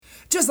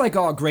Just like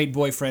all great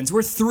boyfriends,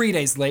 we're 3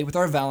 days late with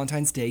our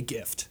Valentine's Day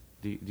gift.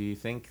 Do you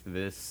think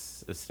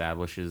this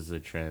establishes a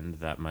trend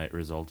that might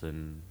result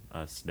in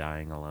us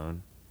dying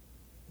alone?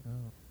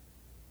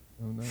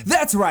 Oh no.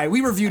 That's right,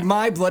 we reviewed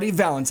My Bloody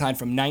Valentine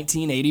from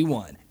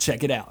 1981.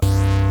 Check it out.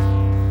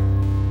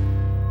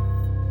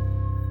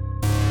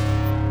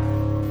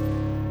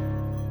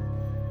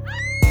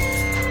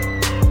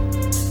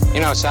 You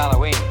know, it's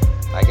Halloween.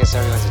 I guess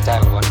everyone's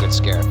entitled to one good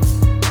scare.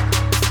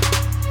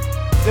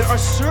 There are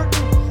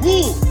certain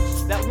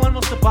rules that one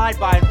must abide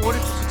by in order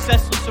to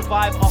successfully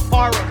survive a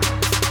horror.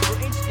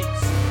 For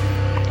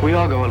instance, We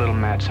all go a little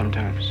mad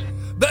sometimes.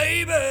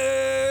 Baby!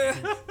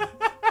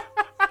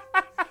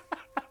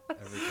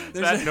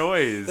 That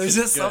noise. There's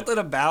just something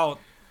about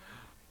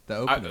The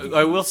opening.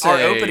 I will say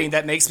our opening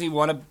that makes me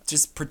want to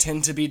just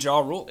pretend to be Ja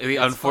Rule. the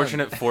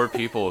unfortunate 4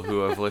 people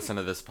who have listened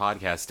to this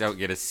podcast don't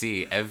get to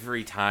see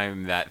every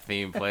time that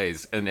theme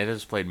plays, and it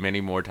has played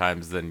many more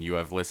times than you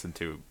have listened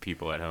to,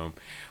 people at home.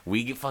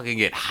 We fucking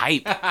get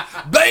hype.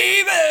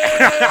 Baby!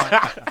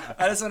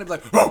 I just want to be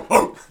like, whoa,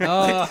 whoa,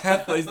 like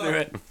halfway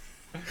through it.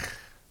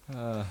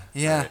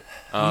 Yeah,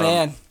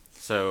 man.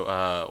 So,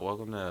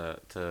 welcome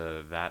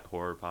to That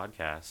Horror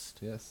Podcast.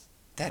 Yes.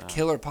 That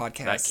killer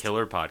podcast. That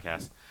killer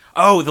podcast.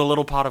 Oh, The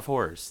Little Pot of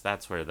Horrors.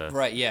 That's where the...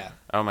 Right, yeah.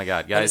 Oh my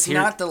god, But guys. it's Here...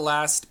 not the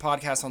last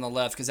podcast on the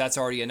left, because that's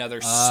already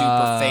another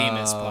super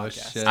famous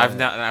podcast. Shit. I've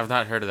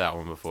not heard of that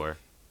one before.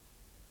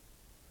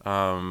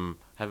 Have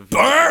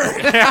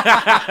Burn!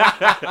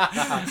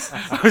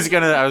 I was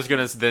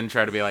gonna then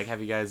try to be like,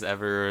 have you guys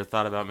ever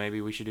thought about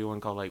maybe we should do one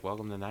called like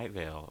Welcome to Night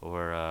Vale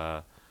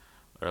or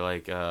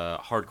like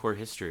Hardcore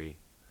History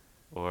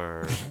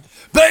or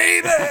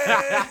Baby!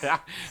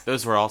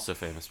 those were also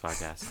famous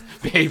podcasts.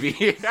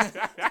 Baby.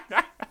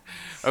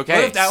 Okay.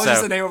 What if that was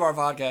just the name of our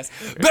podcast?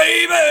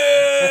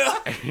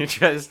 Baby!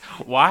 Just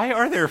why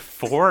are there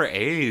 4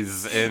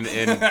 A's in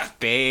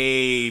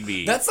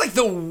baby? That's like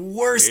the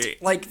worst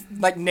like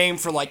name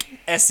for like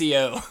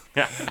SEO.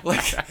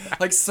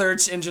 like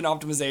search engine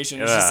optimization.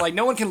 It's just like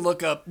no one can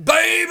look up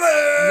baby.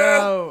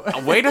 No.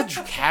 A way to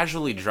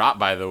casually drop,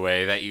 by the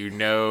way, that you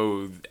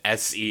know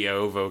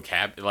SEO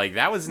vocab. Like,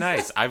 that was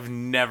nice. I've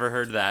never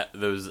heard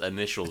those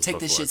initials Take before.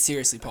 this shit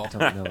seriously, Paul.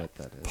 Don't know what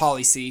that is.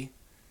 Poly C.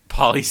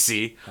 Poly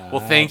C.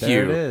 Well, thank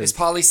there you. It Is is.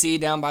 Poly C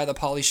down by the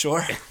Poly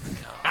Shore?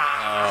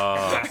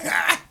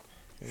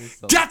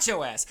 Got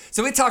your ass.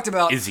 So we talked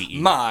about Izzy.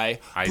 My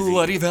Izzy.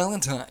 Bloody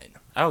Valentine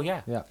Oh,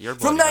 yeah. Yeah. Your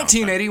from Bloody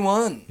Valentine.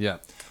 1981. Yeah.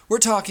 We're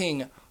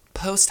talking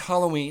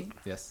post-Halloween,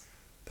 Yes.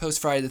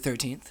 post-Friday the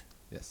 13th,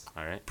 Yes.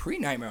 All right.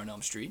 pre-Nightmare on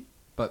Elm Street.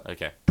 But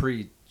Okay.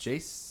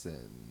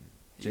 pre-Jason.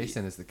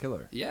 Jason is the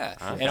killer. Yeah.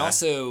 Okay. And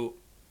also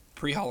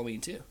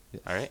pre-Halloween, too.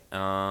 All right.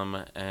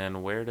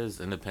 And where does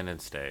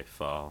Independence Day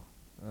fall?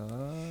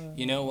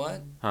 You know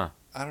what? Huh.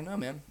 I don't know,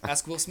 man.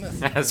 Ask Will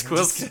Smith. Ask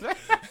Will Smith.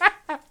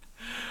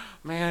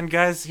 Man,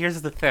 guys,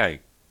 here's the thing.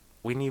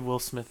 We need Will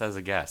Smith as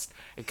a guest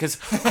because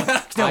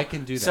I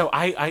can do that. So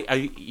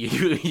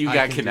you I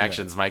got can do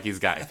connections. Mikey's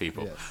got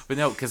people, Yes. but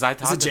no, because I Is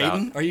talked it about.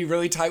 Jaden? Are you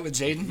really tight with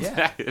Jaden?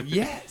 Yeah.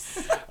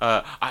 Yes.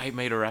 I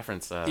made a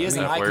reference. He is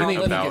an at icon. work Let me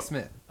about get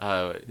Smith.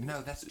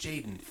 No, that's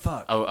Jaden.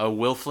 Fuck. a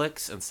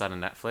Willflix instead of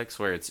Netflix,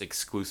 where it's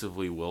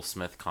exclusively Will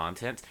Smith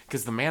content.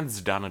 Because the man's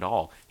done it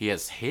all. He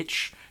has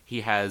Hitch. He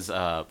has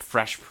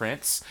Fresh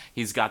Prince.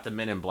 He's got the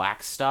Men in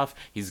Black stuff.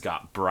 He's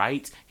got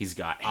Bright. He's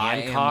got I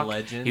Am Hancock.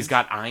 Legend. He's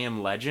got I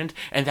Am Legend.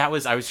 And I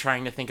was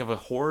trying to think of a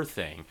horror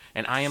thing.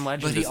 And I Am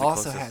Legend But he is the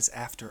also closest. has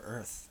After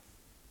Earth.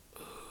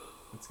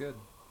 It's good.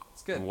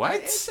 It's good. What?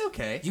 It's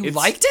okay. You It's-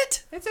 liked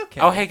it? It's okay.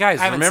 Oh, hey, guys,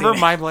 I haven't remember seen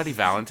it. My Bloody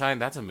Valentine?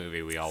 That's a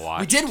movie we all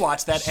watched. We did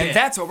watch that, and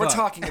that's what we're Fuck.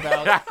 talking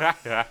about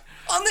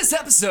on this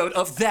episode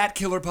of That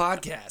Killer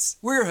Podcast.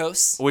 We're your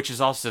hosts. Which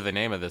is also the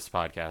name of this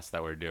podcast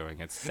that we're doing.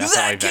 It's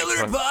That definitely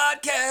Killer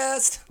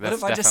Podcast. What That's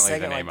if I just definitely sang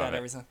the it like name of that it.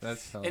 every time?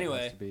 That's how Anyway,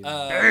 it has to be.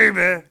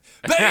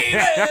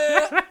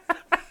 baby,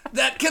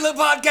 That Killer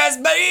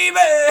Podcast, baby.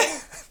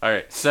 All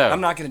right, so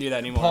I'm not gonna do that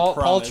anymore. I Paul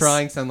promise.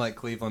 trying sound like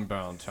Cleveland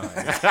Brown trying.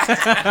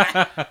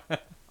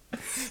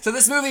 So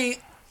this movie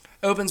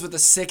opens with a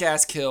sick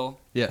ass kill,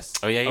 Yes.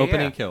 Oh, yeah,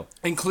 Opening yeah. kill.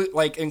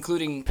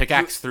 including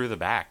pickaxe through the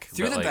back.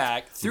 through but, the like,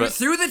 back, through but-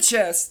 through the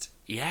chest.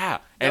 Yeah,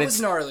 That was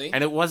gnarly.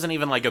 And it wasn't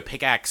even like a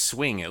pickaxe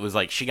swing. It was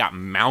like she got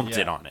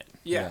mounted Yeah. on it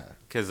Yeah.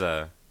 because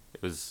it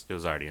was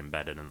already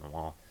embedded in the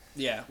wall.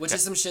 Yeah, which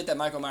is some shit that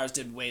Michael Myers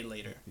did way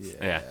later.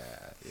 Yeah.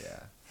 Yeah.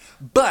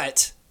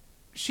 But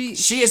She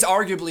she is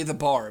arguably the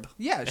Barb.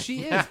 Yeah, she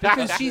is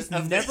because she's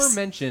never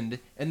mentioned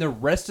in the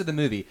rest of the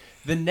movie.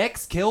 The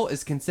next kill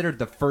is considered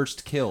the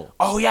first kill.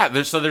 Oh yeah,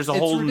 there's a It's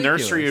whole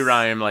ridiculous. nursery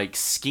rhyme like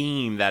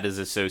scheme that is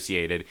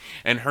associated,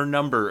 and her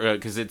number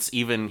because it's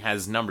even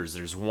has numbers.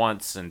 There's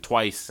once and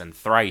twice and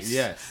thrice.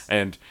 Yes.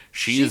 and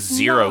she She's is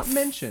zero not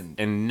mentioned.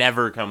 and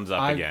never comes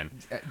up again.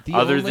 The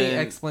Other only than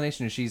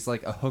explanation is she's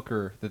like a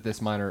hooker that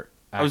this minor.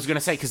 I was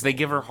gonna say because they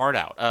give her heart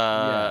out.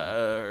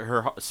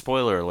 Her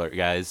spoiler alert,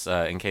 guys,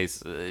 in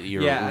case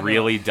you're Yeah, I know.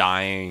 really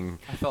dying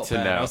I felt to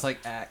bad. know. I was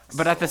like, Axel.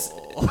 But at this,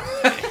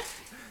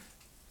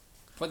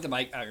 Put the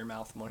mic out your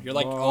mouth more. You're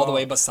like all the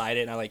way beside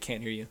it, and I like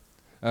can't hear you.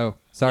 Oh,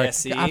 sorry. Yeah,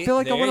 see? I feel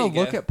like I There want to you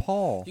look go. at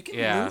Paul. You can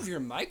Yeah. move your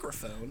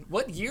microphone.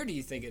 What year do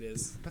you think it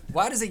is?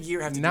 Why does a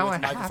year have to Now do I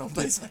with microphone have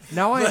placement?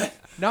 Now I'm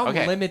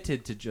Okay.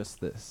 limited to just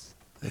this.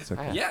 It's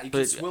okay. Yeah, you can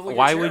But swivel your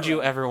why chair would you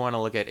around. ever want to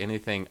look at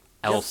anything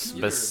else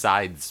scooter.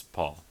 besides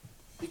Paul?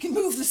 You can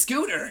move the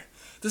scooter.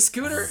 The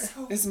scooter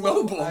is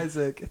mobile.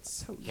 Isaac,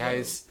 it's so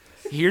Guys,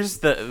 here's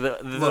the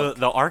Look.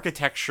 the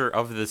architecture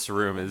of this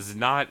room is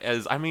not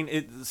as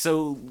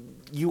so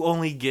you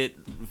only get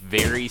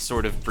very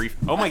sort of brief.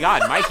 Oh my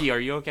God, Mikey, are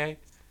you okay?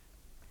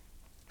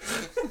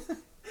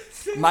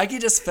 Mikey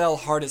just fell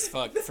hard as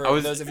fuck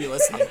for those of you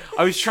listening.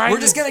 I was trying. We're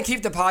just gonna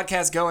keep the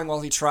podcast going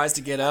while he tries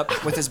to get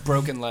up with his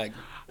broken leg.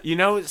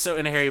 So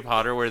in Harry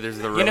Potter where there's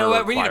the river You know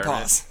what? We need to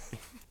requirement- pause.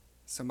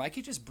 So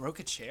Mikey just broke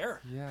a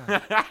chair. Yeah.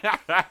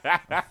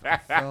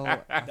 That's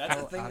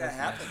a thing that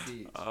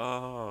happened.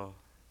 Oh.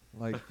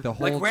 Like the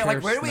whole Where chair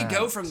do we go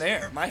snapped. from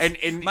there? Mikey,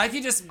 And-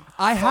 Mikey just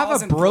I have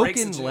falls a and breaks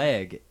broken chair.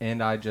 leg,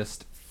 and I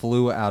just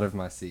flew out of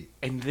my seat.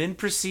 And then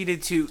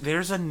proceeded to,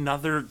 there's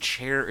another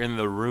chair in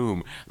the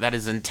room that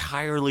is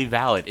entirely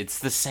valid. It's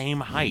the same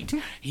height.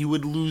 He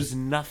would lose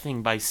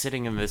nothing by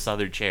sitting in this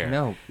other chair.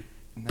 No.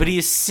 But he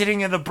is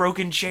sitting in the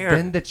broken chair.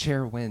 Then the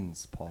chair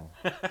wins, Paul.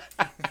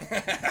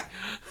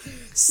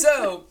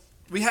 So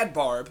we had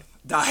Barb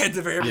die at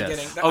the very Yes.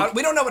 beginning. Oh.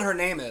 We don't know what her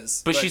name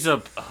is, but she's a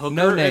hooker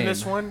No in name.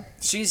 this one.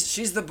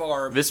 she's the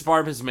Barb. This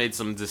Barb has made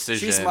some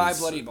decisions. She's my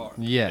bloody Barb.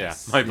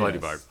 Yes. Yeah, my bloody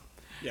yes. Barb.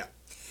 Yeah.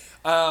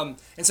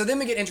 And so then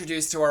we get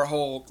introduced to our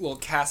whole little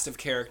cast of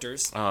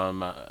characters.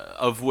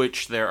 Of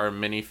which there are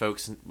many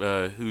folks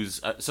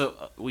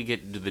we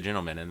get to the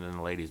gentlemen and then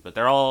the ladies, but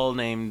they're all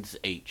named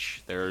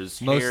H.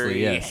 There's Mostly,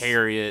 Harry, yes.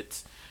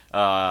 Harriet,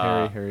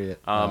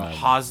 Harriet.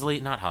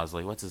 Hosley, not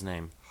Hosley. What's his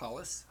name?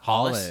 Hollis.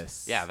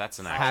 Hollis. Yeah, that's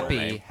an actual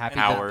name. Happy,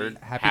 Howard.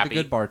 Happy the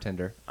good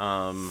bartender.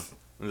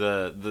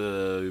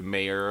 The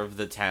mayor of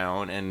the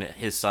town and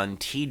his son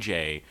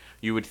TJ.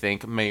 You would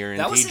think mayor and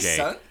That TJ. was his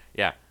son?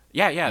 Yeah.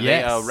 Yes.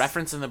 They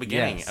reference in the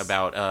beginning Yes.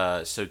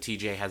 about so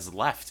TJ has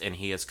left and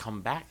he has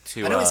come back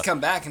to. I know he's come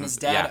back and his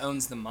dad yeah.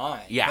 owns the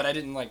mine. Yeah. But I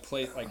didn't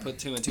put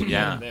two and two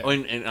Yeah, together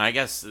there. and I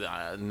guess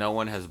no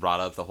one has brought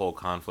up the whole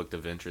conflict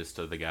of interest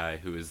of the guy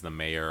who is the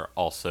mayor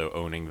also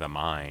owning the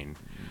mine,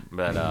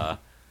 but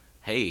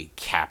hey,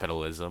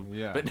 capitalism.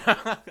 Yeah.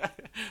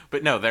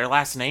 But no, their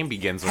last name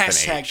begins with an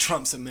Hashtag H.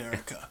 Trump's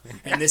America.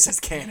 And this is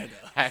Canada.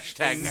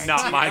 Hashtag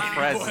not my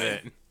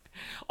president.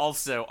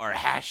 Also, our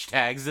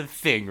hashtags a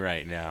thing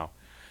right now.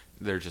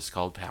 They're just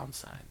called pound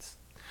signs.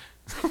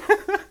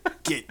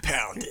 Get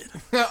pounded.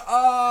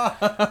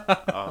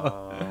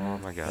 Oh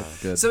my god.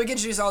 Good. So we get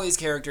introduced to all these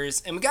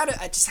characters, and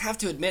I just have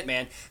to admit,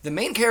 man, the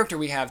main character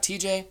we have,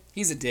 TJ,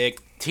 he's a dick.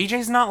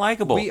 TJ's not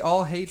likable. We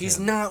all hate He's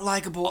him. not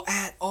likable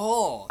at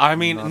all. I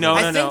mean, no.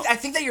 I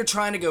think that you're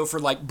trying to go for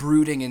like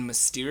brooding and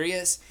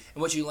mysterious,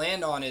 and what you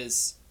land on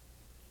is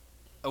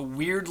a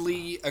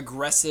weirdly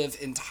aggressive,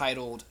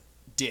 entitled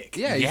dick.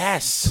 Yeah, he's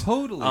Yes.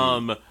 totally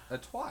Um, a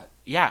twat.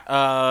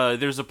 Yeah,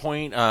 there's a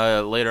point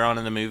later on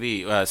in the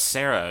movie,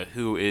 Sarah,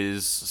 who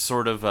is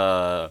sort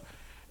of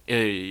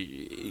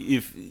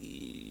if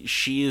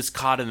she is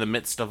caught in the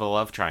midst of a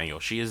love triangle.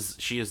 She is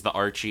the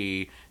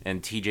Archie,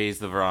 and TJ's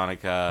the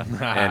Veronica,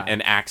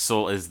 and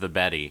Axel is the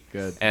Betty.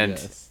 Good, And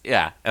yes.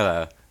 yeah,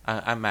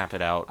 I map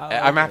it out. I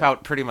I like map it.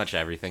 out pretty much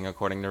everything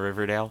according to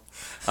Riverdale.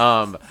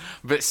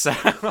 But so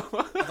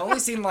I've only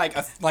seen like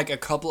a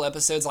couple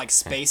episodes like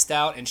spaced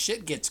out, and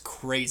shit gets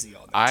crazy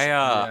on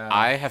that.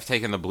 I have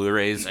taken the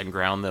Blu-rays and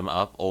ground them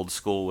up old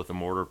school with a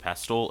mortar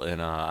pestle,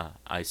 and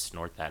I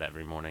snort that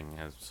every morning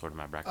as sort of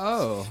my breakfast.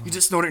 Oh. You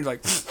just snorting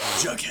like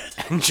Jughead.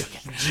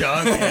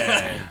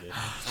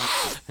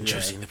 And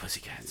Josie and the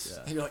Pussycats.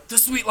 And you're like the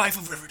sweet life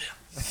of Riverdale.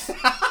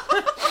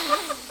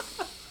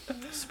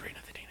 Sabrina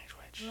the Teenage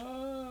Witch.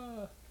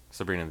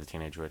 Sabrina the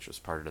Teenage Witch was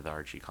part of the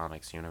Archie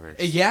Comics universe.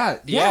 Yeah.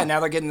 Yeah, now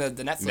they're getting the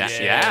Netflix.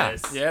 Yeah.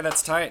 Yeah,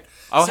 that's tight.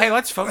 Oh, hey,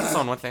 let's focus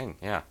on one thing.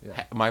 Yeah.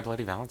 My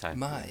Bloody Valentine.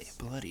 My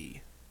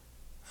Bloody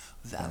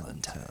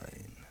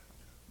Valentine.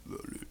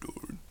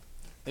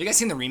 Have you guys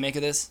seen the remake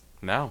of this?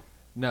 No.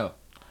 No.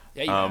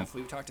 Yeah, you have.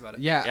 We've talked about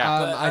it. Yeah,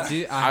 Yeah. I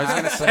do. I was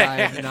have, gonna but I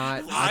have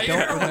not. I don't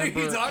What are you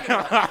remember. talking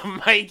about?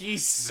 Mikey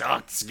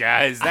sucks,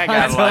 guys. That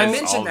guy lies I all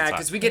mentioned the that time.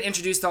 because we get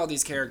introduced to all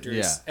these characters,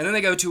 Yeah. and then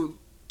they go to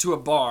a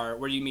bar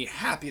where you meet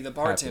Happy, the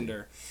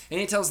bartender, and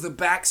he tells the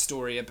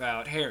backstory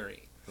about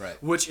Harry,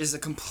 Right. which is a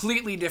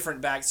completely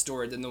different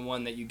backstory than the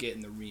one that you get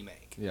in the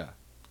remake. Yeah.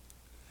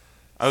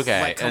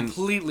 Okay. Like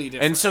completely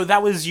different. And so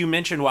that was, you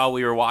mentioned while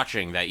we were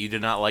watching that you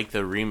did not like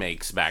the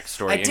remake's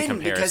backstory I in didn't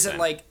comparison.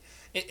 because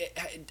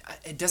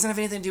it doesn't have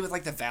anything to do with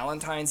like the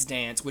Valentine's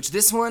dance, which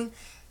this one,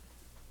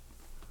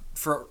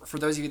 for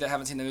those of you that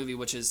haven't seen the movie,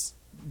 which is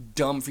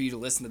dumb for you to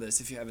listen to this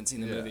if you haven't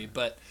seen the movie,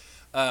 but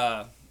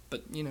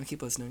you know,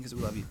 keep listening because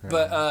we love you.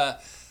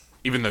 But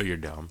even though you're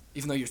dumb.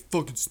 even though you're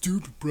fucking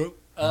stupid, bro.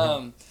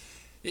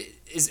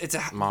 It's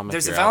a Mom, if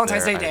there's a you're out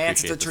Valentine's there, Day I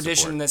dance. It's a appreciate the tradition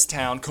support. in this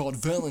town called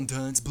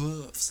Valentine's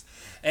Bluffs,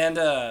 and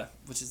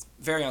which is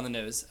very on the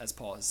nose, as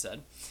Paul has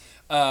said.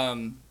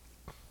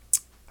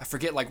 I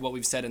forget like what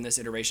we've said in this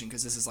iteration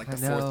because this is like the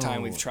I fourth time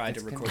know. we've tried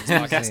It's to record this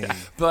confusing.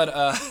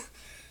 podcast.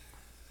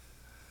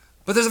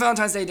 But there's a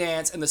Valentine's Day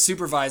dance, and the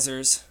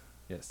supervisors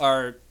Yes.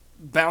 are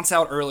bounce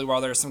out early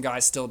while there's some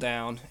guys still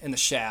down in the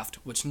shaft,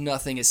 which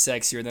nothing is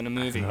sexier than a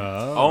movie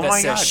Oh that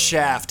my says god.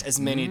 shaft as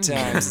many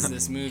times as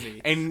this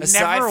movie. And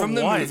aside never from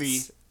the once. movie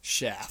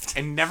Shaft.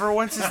 And never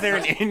once is there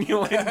an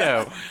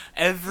innuendo.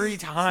 Every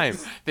time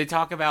they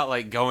talk about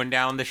like going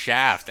down the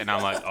shaft, and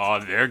I'm like, oh,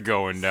 they're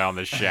going down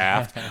the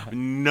shaft.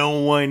 No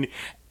one,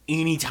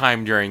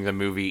 anytime during the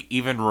movie,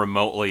 even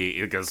remotely,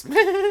 it goes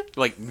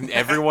like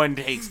everyone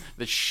takes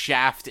the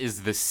shaft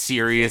is the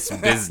serious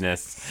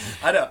business.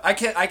 I know.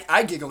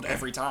 I giggled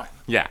every time.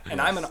 Yeah,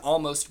 And I'm an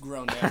almost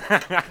grown man.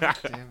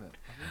 Damn it.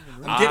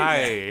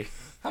 I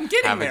I'm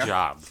getting have there. a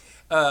job.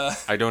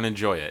 I don't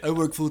enjoy it. I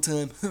work full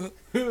time.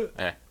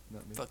 Eh,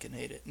 Fucking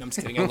hate it. No, I'm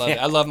just kidding. I love it.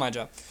 I love my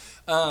job.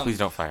 please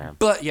don't fire him.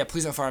 But yeah,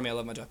 please don't fire me. I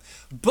love my job.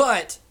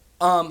 But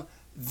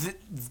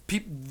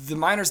the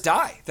miners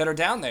die that are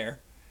down there.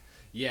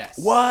 Yes.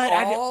 What?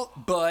 All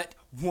but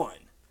one.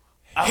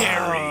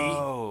 Harry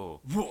Oh,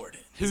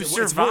 Warden. who Is it- it's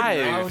Warden, survived?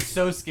 right? I was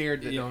so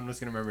scared that no one was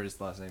going to remember his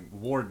last name.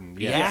 Warden.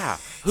 Yes. Yeah.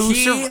 Who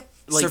He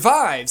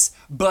survives,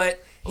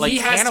 but Like he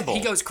cannibal.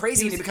 he goes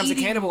crazy He and he was becomes a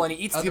eating cannibal and he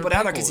eats the other people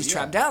down there because people, he's yeah.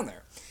 trapped down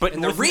there. But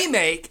in the with-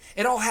 remake,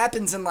 it all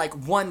happens in like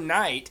one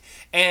night,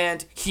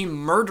 and he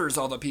murders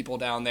all the people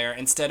down there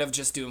instead of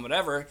just doing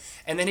whatever.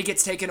 And then he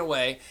gets taken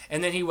away,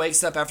 and then he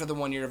wakes up after the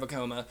 1 year of a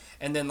coma,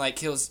 and then like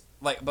kills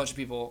like a bunch of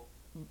people.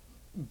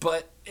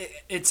 But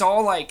it's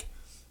all like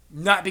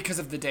not because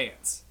of the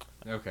dance.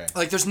 Okay.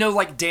 Like there's no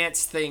like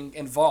dance thing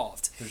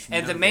involved.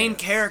 And no the main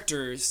dance.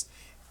 characters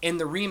in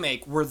the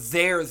remake were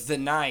there the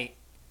night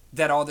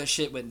that all this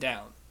shit went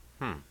down.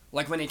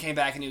 Like when he came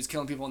back and he was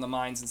killing people in the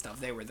mines and stuff,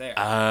 they were there.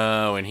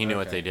 Oh, and he knew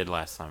what Okay. they did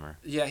last summer.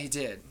 Yeah, he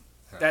did.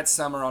 That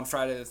summer on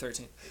Friday the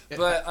 13th.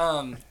 But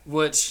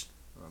which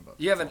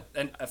you have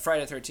a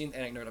Friday the 13th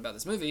anecdote about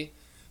this movie.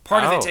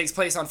 Part of Oh. it takes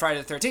place on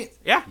Friday the 13th.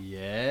 Yeah.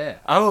 Yeah.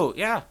 Oh,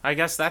 yeah. I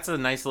guess that's a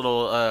nice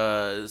little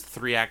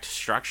 3-act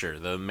structure.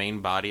 The main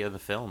body of the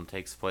film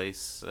takes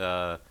place.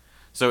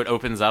 So it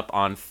opens up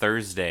on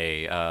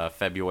Thursday,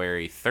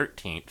 February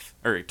 13th,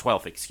 or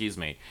 12th, excuse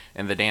me.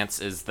 And the dance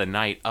is the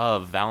night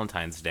of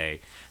Valentine's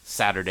Day,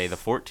 Saturday the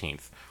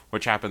 14th,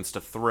 which happens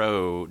to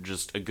throw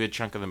just a good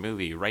chunk of the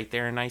movie right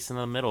there nice in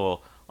the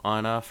middle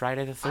on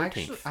Friday the 13th.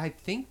 Actually, I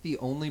think the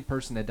only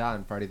person to die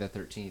on Friday the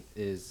 13th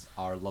is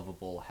our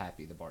lovable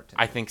Happy the bartender.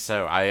 I think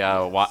so.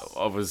 I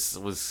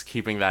was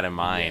keeping that in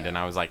mind, Yeah. and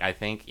I was like, I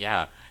think,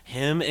 yeah,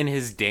 him and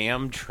his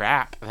damn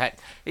trap that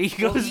he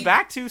goes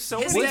back to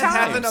so His many death times.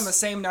 happened on the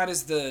same night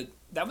as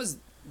that was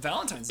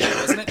Valentine's Day,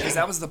 wasn't it? Because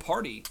that was the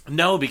party.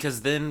 No,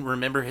 because then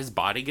remember his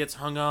body gets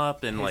hung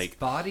up and His like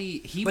body.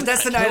 He But was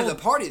that's the night of killed-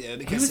 the party though, He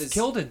because was his-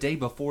 killed a day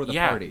before the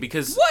yeah, party.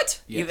 because What?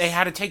 Yes. they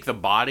had to take the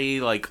body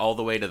like all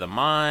the way to the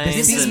mines.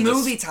 This is and the-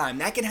 movie time.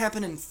 That can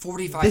happen in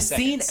 45 the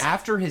seconds. scene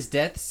after his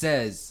death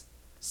says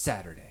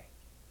Saturday.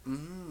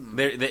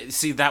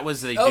 See, that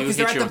was they Oh, do because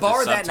hit they're at you the with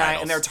bar the that night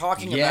and they're subtitles.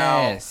 talking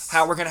Yes. about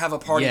how we're gonna have a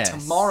party Yes.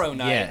 tomorrow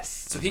night. Yes.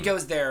 So he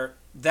goes there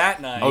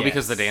that night. Oh,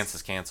 because the Yes. dance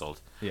is canceled.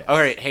 Yes. All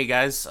right, hey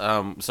guys.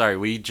 Sorry,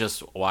 we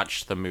just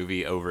watched the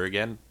movie over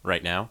again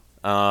right now.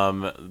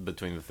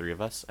 Between the three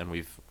of us, and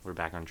we're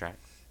back on track.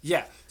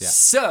 Yeah. Yeah.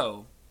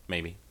 So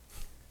Maybe.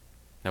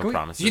 No Can we-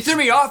 promises. you threw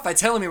me off by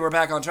telling me we're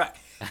back on track.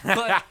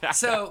 But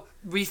so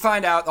we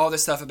find out all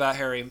this stuff about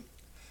Harry,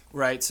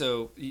 right?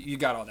 So you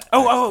got all that.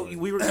 Oh,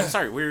 we were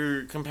sorry. We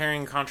were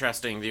comparing,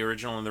 contrasting the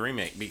original and the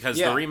remake because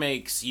Yeah. the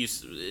remakes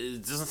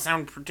it doesn't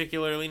sound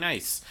particularly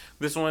nice.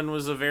 This one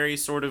was a very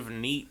sort of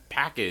neat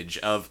package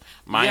of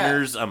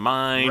miners, a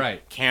mine,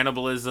 Right.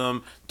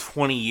 cannibalism,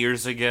 20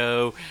 years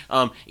ago.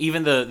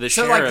 Even the So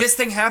sheriff. like this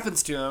thing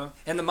happens to him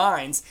in the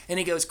mines, and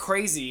he goes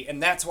crazy,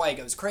 and that's why he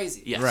goes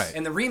crazy. Yes. Right.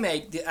 In the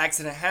remake, the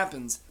accident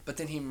happens, but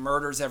then he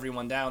murders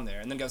everyone down there,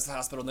 and then goes to the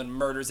hospital, then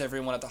murders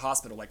everyone at the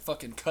hospital, like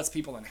fucking cuts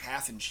people in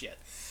half and shit.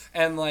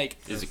 And like,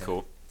 Is it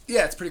cool?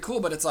 yeah, it's pretty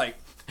cool, but it's like,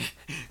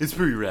 It's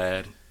pretty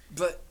rad.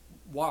 but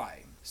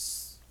why?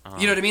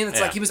 You know what I mean? It's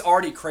yeah. like he was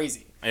already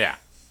crazy. Yeah.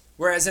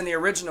 Whereas in the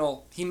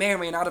original, he may or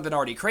may not have been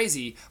already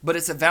crazy, but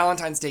it's a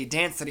Valentine's Day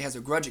dance that he has a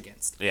grudge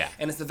against. Yeah.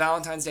 And it's the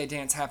Valentine's Day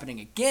dance happening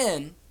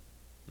again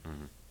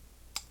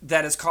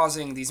that is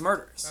causing these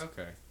murders.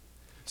 Okay.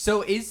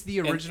 So is the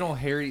original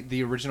Harry,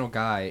 the original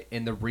guy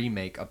in the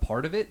remake, a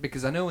part of it?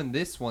 Because I know in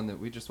this one that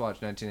we just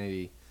watched,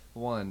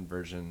 1981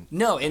 version,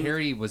 No,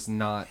 Harry was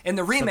not. In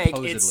the remake,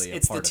 supposedly a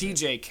it's the part of it.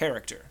 TJ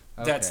character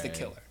that's the Okay.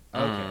 killer.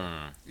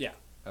 Okay. Yeah.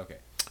 Okay.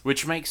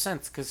 Which makes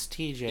sense because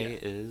TJ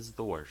is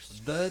the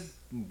worst. The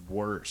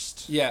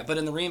worst. Yeah, but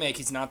in the remake,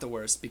 he's not the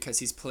worst because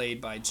he's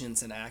played by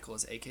Jensen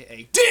Ackles,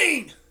 a.k.a.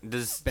 Dean!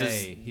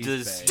 Bay. He's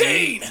does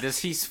Bay. does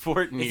he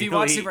sport If you nearly-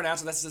 watch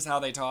Supernatural, that's just how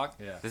they talk.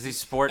 Yeah. Does he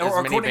sport Or as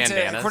many according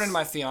bandanas? to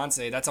my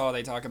fiance, that's all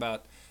they talk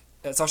about.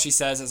 That's all she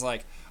says is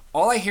like,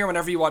 all I hear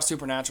whenever you watch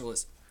Supernatural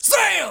is,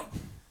 Sam!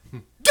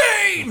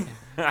 Dean!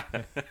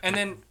 And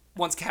then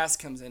once Cass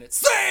comes in, it's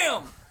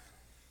Sam!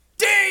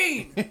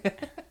 Dean!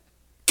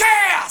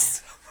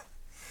 Cass!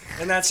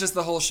 And that's just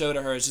the whole show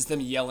to her. It's just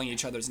them yelling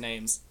each other's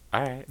names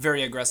All right.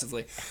 very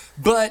aggressively.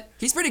 But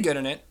he's pretty good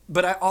in it.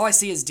 But all I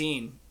see is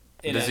Dean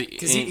in Does it. he-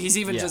 Because he's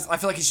even yeah. just, I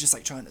feel like he's just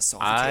like trying to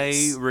solve the I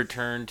case.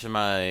 return to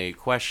my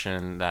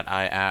question that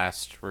I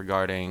asked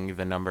regarding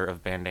the number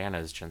of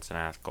bandanas Jensen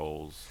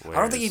Ackles wears.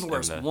 I don't think he even in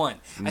wears the- one.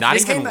 Not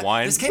This even came out-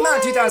 one? This came out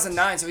in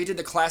 2009, so he did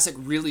the classic,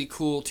 really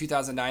cool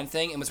 2009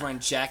 thing and was wearing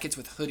jackets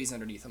with hoodies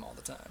underneath them all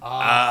the time.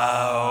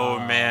 Oh,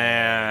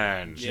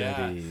 man.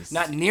 yeah. Jitties.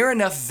 Not near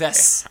enough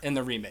vests in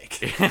the remake.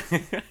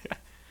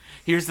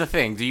 Here's the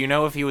thing. Do you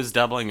know if he was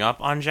doubling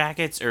up on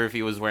jackets or if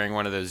he was wearing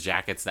one of those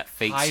jackets that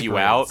fakes you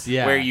out Hybrids,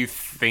 yeah. where you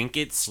think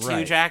it's two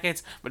Right.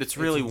 jackets, but it's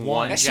really one.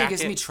 one That shit jacket?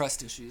 gives me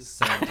trust issues.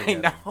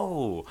 I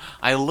know.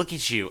 I look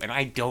at you and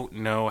I don't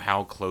know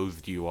how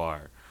clothed you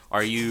are.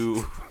 Are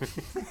you...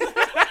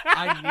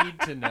 I need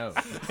to know.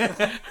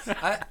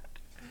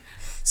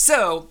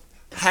 So,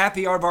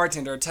 Happy, our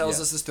bartender, tells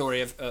Yes. us the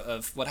story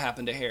of what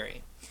happened to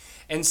Harry.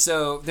 And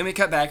so, then we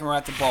cut back and we're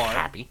at the bar,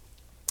 happy?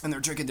 and they're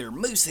drinking their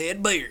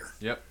Moosehead beer.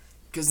 Yep.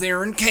 Because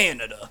they're in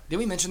Canada. Did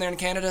we mention they're in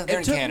Canada? They're It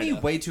in took Canada. me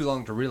way too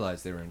long to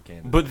realize they were in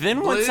Canada. But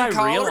then once I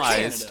Blue-collar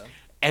realized Canada.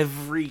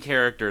 every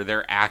character,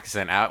 their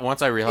accent,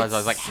 once I realized, It's I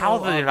was like, so how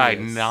did I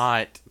obvious.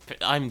 not...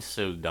 I'm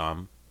so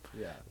dumb.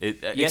 yeah. Yes,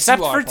 Except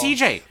you are, for Paul.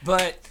 TJ.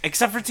 But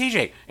Except for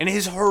TJ and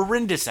his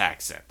horrendous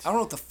accent. I don't know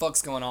what the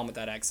fuck's going on with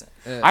that accent.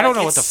 I don't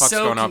know what It's the fuck's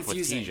so going on with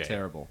confusing. TJ.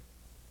 Terrible.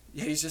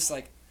 Yeah, he's just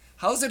like,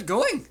 how's it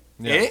going?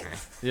 Yeah. Eh?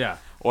 Yeah.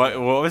 What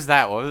was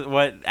that?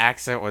 What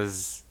accent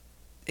was...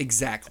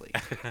 Exactly.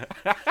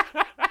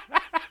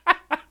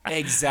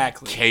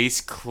 Exactly.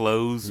 Case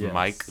closed, Yes.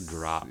 mic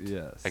dropped.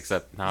 Yes.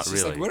 Except not It's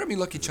just really. like, where are me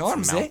Lucky It's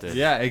Charms, eh? mounted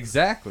Yeah,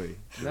 exactly.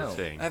 No.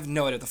 thing. I have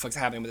no idea what the fuck's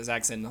happening with his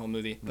accent in the whole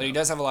movie. But he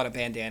does have a lot of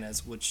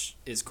bandanas, which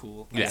is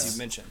cool, Yes. as you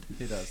mentioned.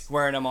 He does.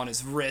 Wearing them on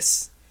his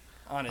wrists,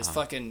 on his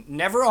fucking...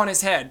 Never on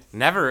his head.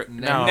 Never,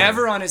 no,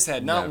 Never on his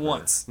head. Not Never.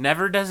 once.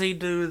 Never does he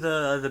do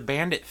the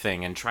bandit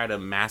thing and try to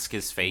mask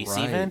his face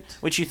Right. even,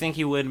 which you think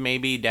he would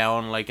maybe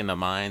down like in the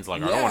mines,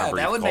 like I don't want to Yeah,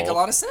 breathe that would make a cold.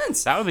 lot of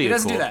sense. That would be He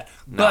doesn't cool. do that,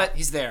 No. but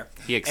he's there.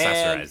 He And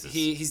accessorizes.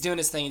 he's doing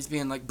his thing. He's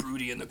being like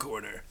broody in the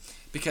corner,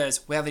 because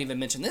we haven't even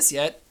mentioned this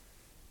yet.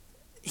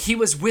 He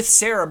was with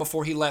Sarah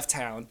before he left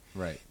town.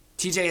 Right.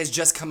 TJ is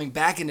just coming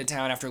back into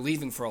town after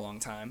leaving for a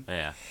long time,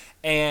 Yeah.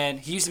 and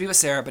he used to be with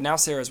Sarah, but now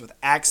Sarah's with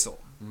Axel.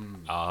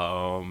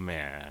 Oh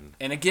man.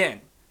 And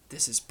again,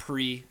 this is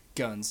pre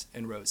Guns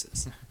and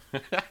Roses.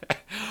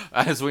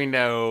 As we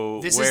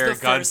know, This is where the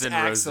Guns first N'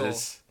 Axl.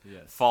 Roses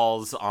Yes.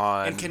 falls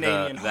on And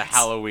Canadian the Hearts.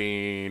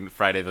 Halloween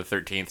Friday the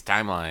 13th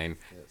timeline.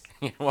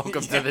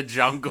 Welcome to the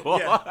jungle.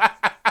 Yeah.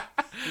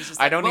 He's just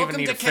I like, don't even "Welcome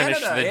need to finish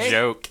Canada, the eh?"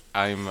 joke.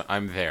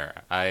 I'm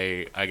there.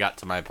 I got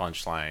to my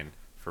punchline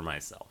for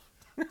myself.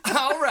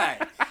 All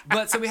right.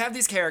 But so we have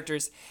these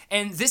characters,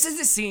 and this is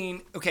the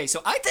scene. Okay,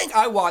 so I think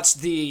I watched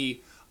the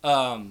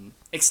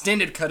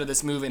extended cut of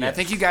this movie, and I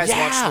think you guys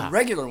watched Yeah. the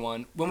regular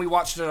one when we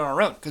watched it on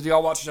our own, because we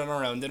all watched it on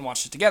our own, then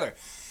watched it together.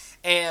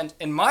 And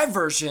in my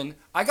version,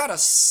 I got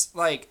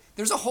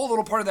there's a whole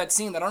little part of that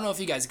scene that I don't know if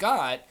you guys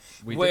got,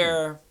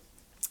 where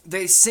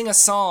they sing a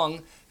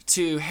song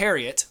to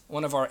Harriet,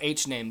 one of our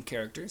H-named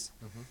characters.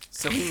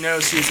 So he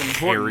knows she's important.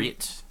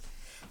 Harriet.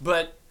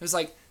 But it was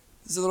like,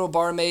 there's a little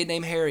barmaid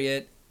named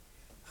Harriet,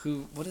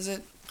 who, what is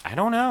it? I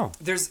don't know.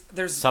 There's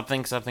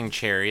Something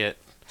chariot.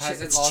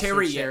 Hasn't it's lost her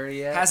chariot.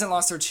 chariot. Hasn't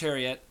lost her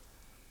chariot.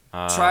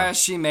 Uh, Try as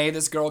she may,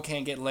 this girl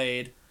can't get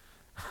laid.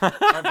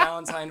 Our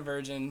Valentine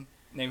virgin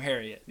named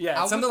Harriet.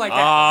 Yeah, I something was- like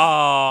that.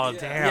 Oh,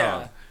 damn.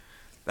 Yeah.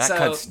 That so,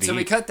 cuts deep. So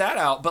we cut that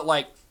out, but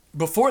like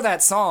before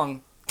that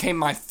song came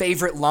my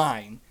favorite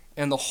line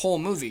in the whole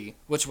movie,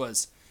 which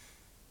was,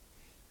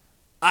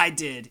 "I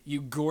did,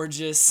 you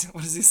gorgeous."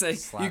 What does he say?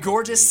 Slab You of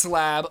gorgeous meat."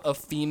 slab of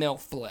female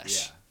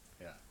flesh.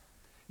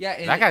 Yeah,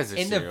 in, That guy's a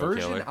in the serial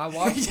version killer. I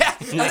watched. Yeah,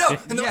 I know.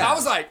 And Yeah. I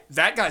was like,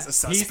 that guy's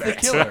a He's the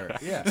suspect. killer.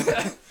 Yeah.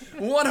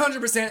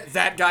 100%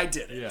 that guy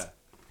did it. Yeah.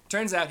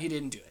 Turns out he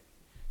didn't do it.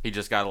 He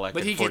just got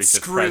elected But he gets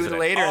 46th screwed president.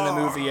 later in the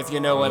movie, if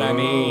you know what I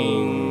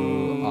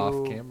mean.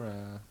 Off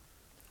camera.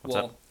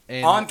 Well,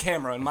 And- on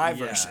camera in my Yeah.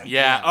 version.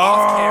 Yeah.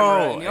 Off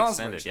camera Oh, in y'all's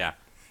extended. version. Yeah.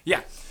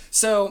 Yeah.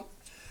 So,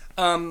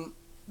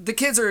 the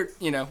kids are,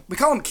 we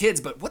call them kids,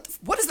 but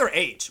what is their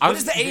age? I What was-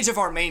 is the age of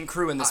our main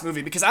crew in this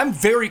movie? Because I'm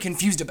very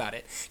confused about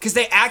it. Because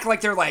they act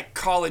like they're like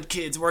college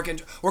kids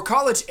working, or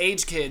college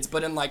age kids,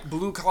 but in like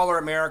blue collar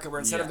America, where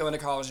instead of Yeah. going to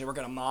college, they work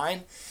in a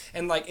mine.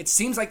 And like, it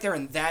seems like they're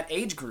in that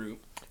age group.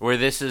 Where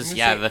this is, me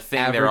yeah, say the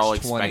thing they're all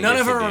average 20. expected None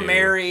of to them are do.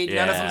 married.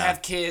 None of them Yeah.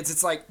 have kids.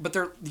 It's like, but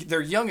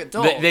they're young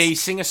adults. They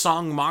sing a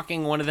song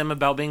mocking one of them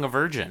about being a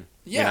virgin.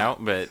 Yeah. You know,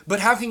 but But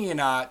how can you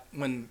not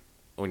when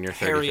when you're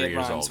 33 Harriet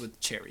years rhymes old. with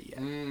chariot?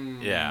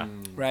 Yeah.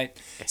 Right.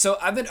 So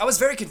I was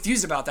very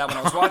confused about that when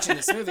I was watching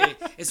this movie.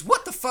 Is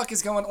what the fuck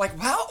is going? Like,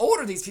 how old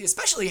are these people?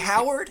 Especially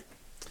Howard.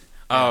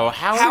 Oh,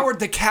 Howard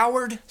the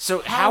coward.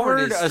 So Howard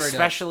Howard is straight up-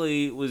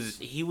 especially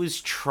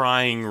was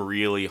trying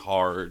really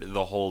hard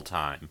the whole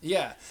time.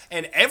 Yeah.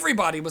 And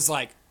everybody was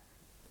like,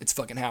 "It's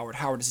fucking Howard.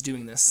 Howard is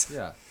doing this."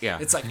 Yeah. Yeah.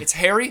 It's like it's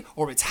Harry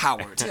or it's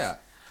Howard. Yeah.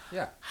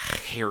 Yeah.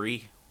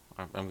 Harry.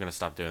 I'm gonna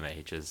stop doing the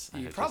H's.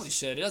 You probably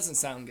should. It doesn't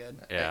sound good.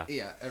 Yeah.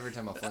 Yeah, every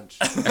time I flinch.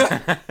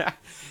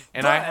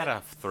 And I had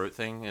a throat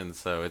thing, and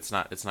so it's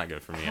not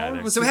good for me Howard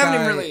either. was So we the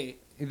haven't even guy really.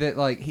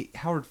 that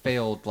Howard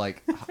failed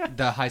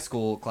the high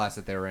school class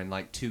that they were in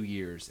 2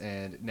 years,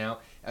 and now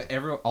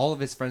all of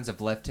his friends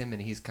have left him,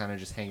 and he's kind of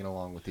just hanging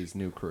along with these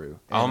new crew.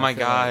 And Oh I my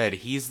feel god,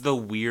 he's the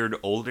weird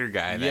older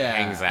guy that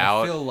hangs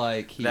out. I feel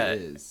like he that,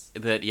 is.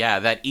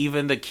 That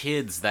even the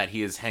kids that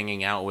he is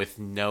hanging out with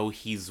know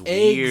he's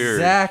weird.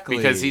 Exactly.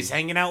 Because he's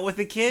hanging out with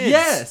the kids.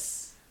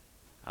 Yes.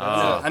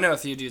 Oh. I know a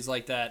few dudes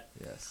like that.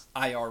 Yes.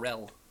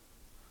 IRL.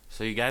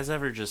 So you guys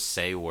ever just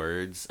say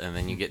words and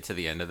then you get to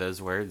the end of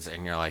those words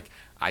and you're like,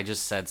 I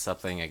just said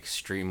something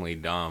extremely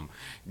dumb.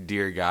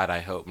 Dear God, I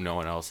hope no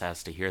one else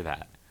has to hear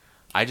that.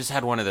 I just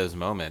had one of those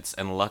moments,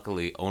 and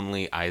luckily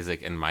only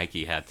Isaac and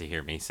Mikey had to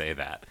hear me say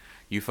that.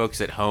 You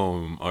folks at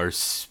home are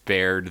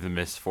spared the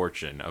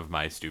misfortune of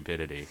my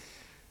stupidity.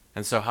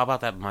 And so how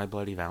about that My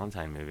Bloody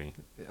Valentine movie?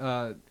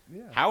 Yeah.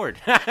 Howard.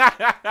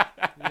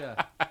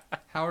 Yeah.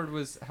 Howard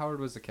was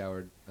a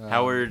coward.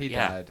 Howard, He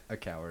yeah. died a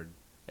coward.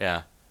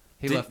 Yeah.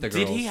 He left the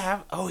girls. Did he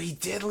have... Oh, he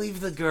did leave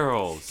the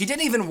girls. He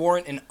didn't even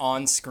warrant an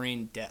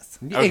on-screen death.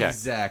 Okay.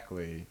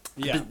 Exactly.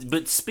 Yeah.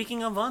 But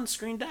speaking of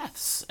on-screen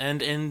deaths, and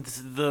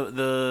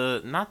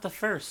the not the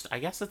first, I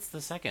guess it's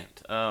the second.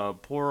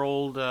 Poor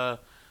old I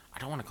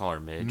don't want to call her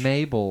Midge.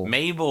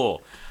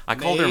 Mabel. I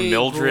called her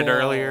Mildred Mabel.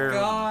 earlier.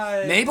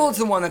 God. Mabel's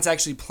the one that's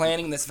actually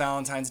planning this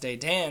Valentine's Day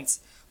dance,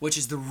 which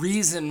is the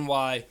reason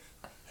why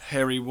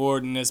Harry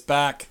Warden is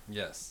back.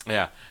 Yes.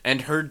 Yeah,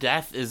 and her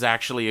death is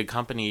actually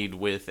accompanied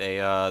with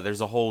a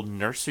there's a whole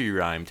nursery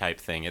rhyme type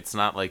thing. It's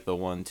not like the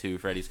 1-2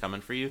 Freddy's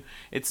coming for you.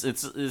 It's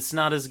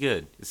not as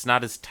good. It's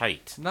not as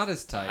tight. Not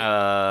as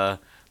tight.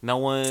 No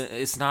one.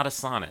 It's not a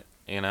sonnet.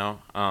 You know,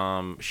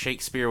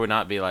 Shakespeare would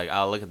not be like,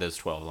 oh, look at those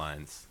 12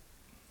 lines.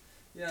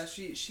 Yeah,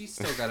 she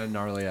still got a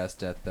gnarly ass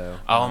death though.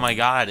 Oh my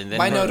God! And then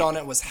My her- note on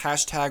it was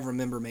hashtag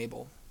remember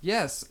Mabel.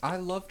 Yes, I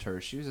loved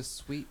her. She was a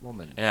sweet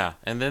woman. Yeah,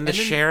 and then the And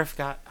then- sheriff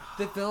got.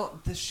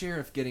 The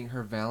sheriff getting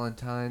her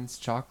Valentine's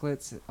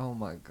chocolates. Oh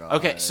my god.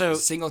 Okay, so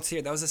Single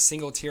tear. That was a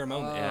single tear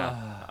moment.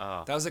 yeah,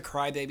 oh. That was a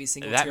crybaby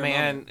single That tear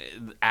man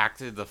moment.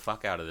 acted the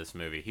fuck out of this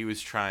movie. He was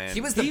trying.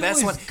 He was the He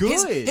best was one.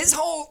 good. His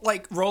whole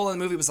role in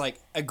the movie was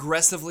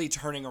aggressively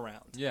turning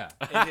around. Yeah.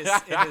 In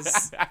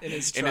his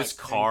in his truck.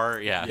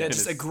 car. Yeah, Yeah, in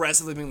just his-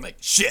 aggressively being like,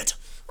 shit.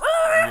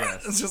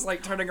 Yes. It's just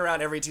turning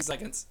around every 2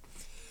 seconds.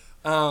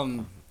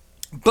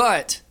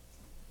 But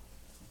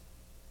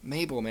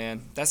Mabel,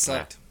 man, that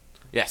sucked.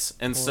 Yes,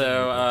 and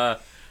so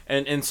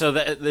and so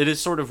that it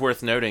is sort of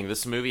worth noting.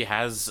 This movie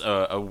has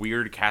a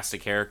weird cast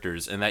of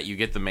characters in that you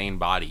get the main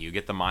body, you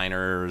get the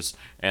minors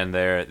and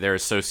their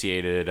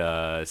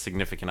associated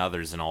significant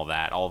others and all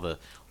that, all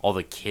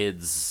the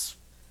kids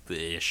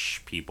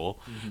ish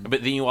people,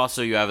 but then you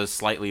have a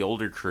slightly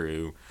older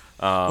crew.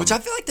 Which I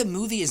feel like the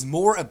movie is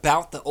more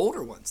about the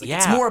older ones. It's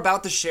Yeah. more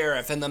about the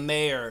sheriff and the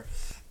mayor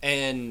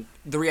and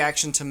the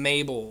reaction to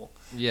Mabel.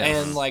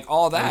 Yes. And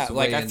all that. was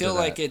way I into feel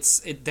like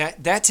that.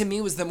 that to me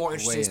was the more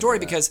interesting into story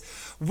that. because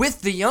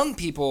with the young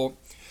people,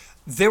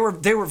 they were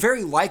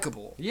very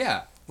likable.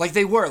 Yeah.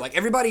 They were.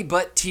 Everybody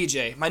but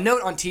TJ. My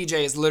note on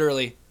TJ is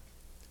literally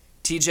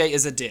TJ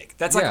is a dick.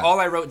 That's Yeah. all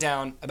I wrote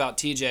down about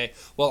TJ.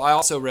 Well, I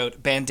also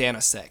wrote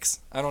bandana sex.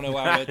 I don't know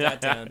why I wrote that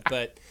down,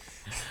 but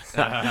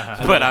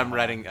But I'm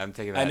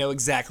taking that. I know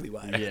exactly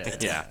why. I wrote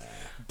that. Yeah.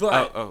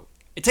 But Oh.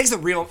 it takes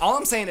all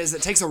I'm saying is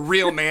it takes a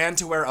real man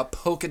to wear a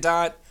polka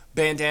dot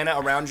bandana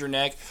around your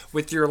neck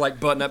with your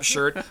button-up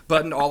shirt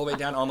buttoned all the way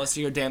down almost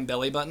to your damn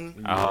belly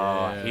button.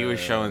 Oh, he was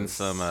showing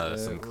some It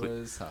cl-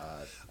 was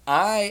hot.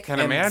 I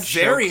Can a am man show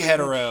very cleavage?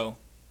 hetero,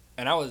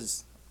 and I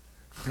was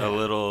a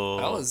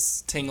little. I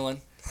was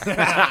tingling.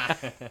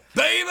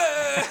 Baby!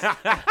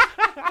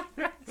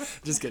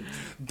 Just kidding.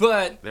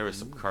 But There was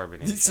some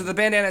carbonation. so the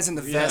bandanas and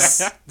the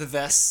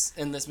vests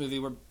in this movie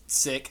were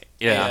sick.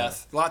 Yeah.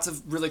 AF. Lots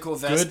of really cool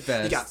vests. Good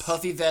vests. You got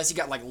puffy vests. You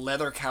got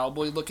leather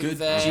cowboy looking Good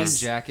vests.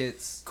 jean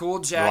jackets. Cool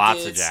jackets.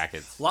 Lots of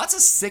jackets. Lots of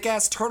sick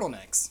ass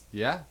turtlenecks.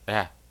 Yeah.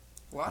 Yeah.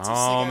 Lots of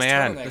Oh, sick-ass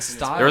man. turtlenecks. in this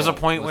style- There was a Oh,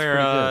 point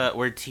that's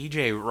where pretty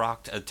TJ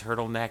rocked a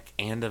turtleneck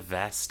and a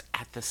vest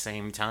at the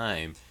same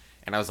time,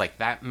 and I was like,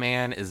 that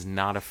man is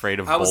not afraid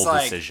of I was bold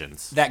like,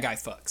 decisions. That guy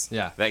fucks.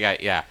 Yeah. That guy,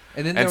 yeah.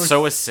 And then and there so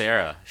was was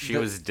Sarah. She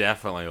the- was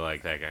definitely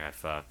like, that guy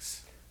fucks.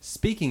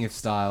 Speaking of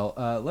style,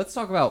 let's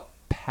talk about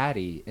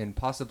Patty and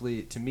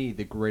possibly, to me,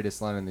 the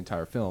greatest line in the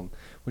entire film,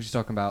 which is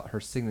talking about her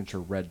signature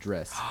red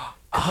dress.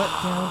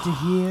 Cut down to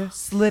here,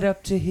 slit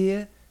up to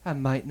here. I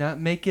might not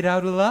make it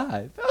out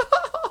alive.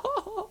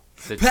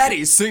 The-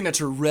 Patty's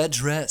signature red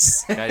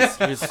dress. Guys,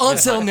 here's,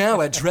 Until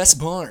now at Dress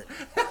Barn.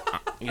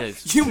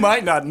 guys, You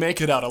might not make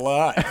it out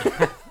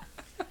alive.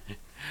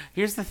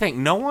 here's the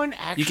thing. No one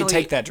actually You can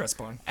take that, Dress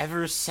Barn.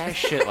 ever says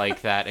shit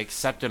like that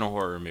except in a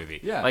horror movie.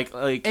 Yeah. Like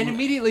And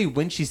immediately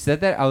when she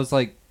said that, I was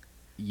like,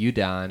 you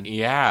done.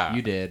 yeah.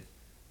 You did.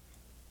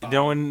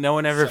 No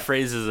one ever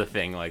phrases a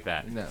thing like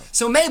that. No.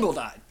 So Mabel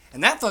died,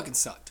 and that fucking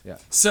sucked. Yeah.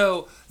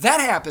 So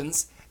that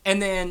happens,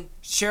 And then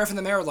sheriff and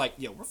the mayor are like,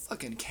 yo, we're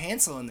fucking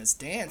canceling this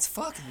dance.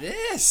 Fuck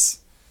this.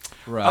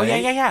 Right. Oh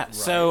yeah.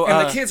 So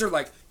And the kids are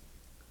like,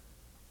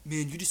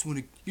 man, you're just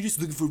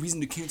looking for a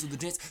reason to cancel the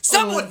dance.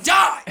 Someone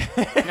died!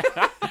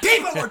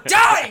 People are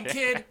dying,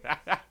 kid!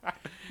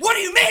 What do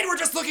you mean we're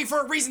just looking for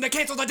a reason to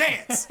cancel the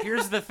dance?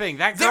 here's the thing: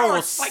 that There girl are,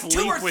 will like, 2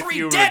 sleep or with 3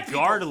 you dead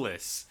people.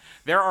 regardless.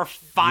 There are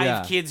 5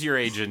 Yeah. kids your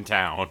age in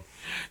town.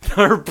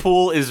 Her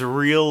pool is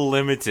real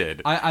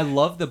limited. I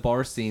love the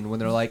bar scene when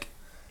they're like,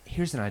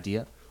 here's an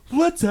idea.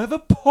 Let's have a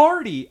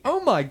party. Oh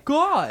my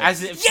god.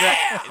 As if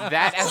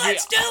that as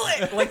Let's do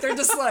it! Like, they're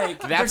just like,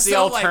 that's they're the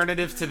so, like,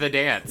 alternative to the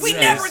dance. we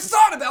never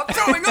thought about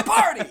throwing a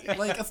party!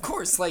 Like, of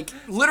course, like,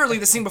 literally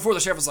the scene before the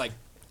sheriff was like,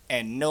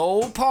 and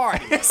no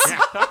parties.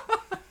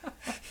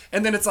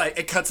 And then it's like,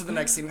 it cuts to the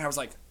next scene and I was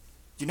like,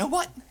 you know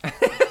what?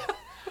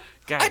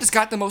 Guys, I just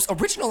got the most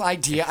original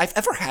idea I've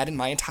ever had in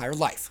my entire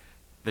life.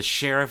 the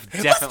sheriff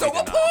Let's definitely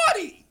throw a did not.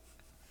 party!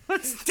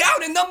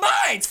 Down in the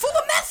mines, full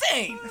of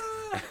methane!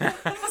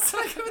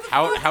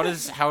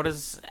 How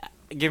does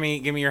give me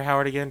your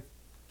Howard again?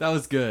 That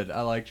was good.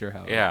 I liked your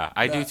house. Yeah,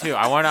 I do too.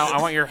 I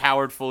want your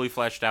Howard fully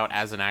fleshed out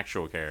as an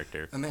actual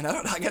character. I mean,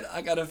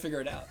 I gotta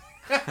figure it out.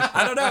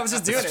 I don't know, I was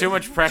just doing It's it. too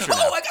much pressure. Oh,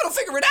 now. I gotta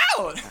figure it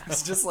out!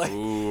 It's just like,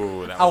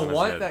 Ooh, that I wasn't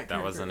want as good. that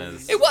That wasn't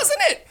as. it wasn't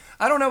it!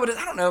 I don't know what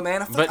I don't know,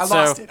 man. But I so,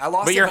 lost it. I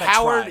lost but it, your but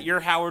Howard, I tried. your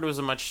Howard was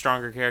a much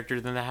stronger character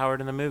than the Howard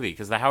in the movie,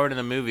 because the Howard in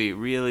the movie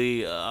really,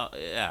 he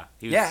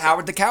was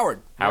Howard the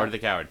Coward. Howard the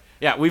Coward.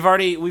 Yeah, we've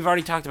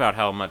already talked about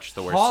how much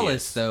the worst he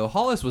Hollis is. though.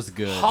 Hollis was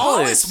good.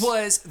 Hollis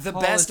was the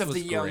Hollis best of was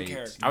the young great.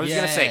 characters. I was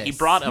gonna say he Yes,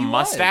 brought a he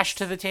mustache was.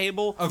 to the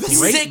table. A The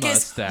great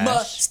sickest mustache.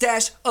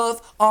 mustache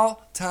of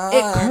all time.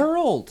 It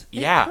curled.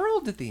 Yeah. It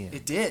curled at the end.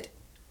 It did.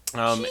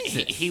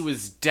 He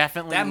was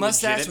definitely That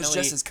mustache was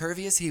legitimately- just as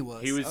curvy as he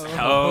was. He was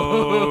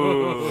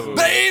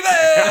Baby!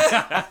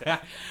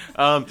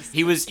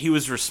 he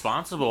was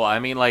responsible. I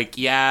mean, like,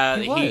 yeah,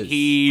 He was.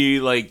 he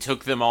like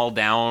took them all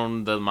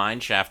down the mine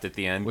shaft at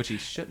the end, Which he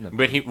shouldn't have.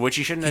 but he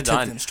shouldn't have took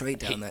done. them straight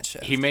down that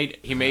shaft. He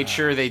made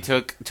sure they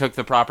took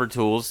the proper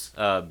tools.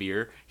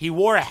 Beer. He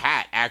wore a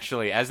hat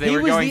actually as they He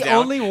were was going the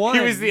down. only one.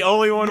 He was the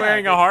only one Yeah,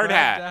 wearing a they hard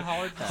grabbed hat. a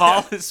hard hat.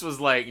 Hollis was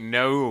like,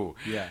 no.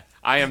 Yeah.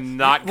 I am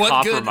not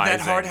What good compromising.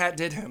 that hard hat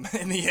did him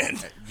in the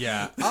end.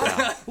 Yeah.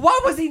 Why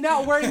was he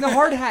not wearing the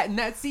hard hat in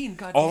that scene?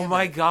 God Oh damn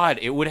my it. god!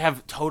 It would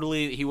have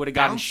totally. He would have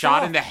gotten Bounced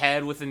shot off. in the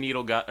head with a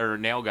needle gun or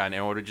nail gun,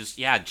 and would have just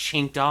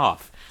chinked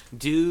off,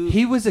 dude.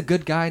 He was a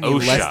good guy and he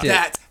OSHA. left it.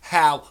 That's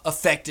how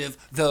effective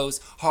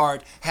those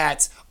hard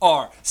hats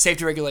are.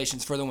 Safety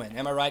regulations for the win.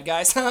 Am I right,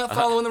 guys?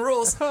 Following the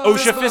rules.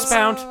 OSHA fist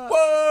pound.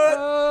 What?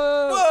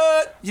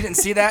 What? You didn't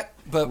see that,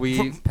 but We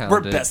we're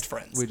pounded. best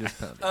friends. We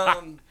just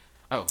pounded.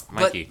 Oh,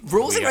 But Mikey.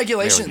 rules and There we go.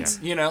 regulations,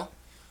 you know,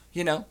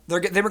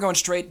 they were going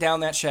straight down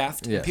that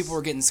shaft, and Yes. people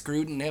were getting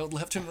screwed and nailed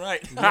left and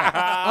right. But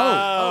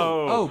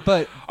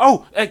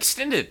Oh,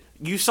 extended.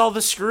 You saw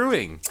the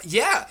screwing.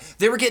 Yeah,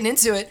 they were getting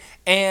into it,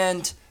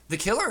 and the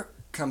killer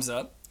comes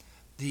up,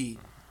 the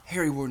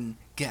Harry Warden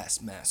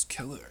gas mask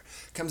killer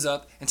comes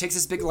up and takes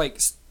this big like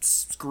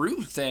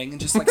screw thing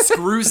and just like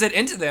screws it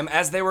into them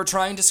as they were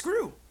trying to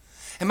screw.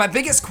 And my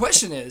biggest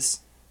question is,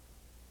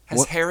 has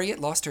What- Harriet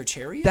lost her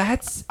chariot?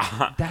 that's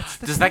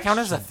the Does that count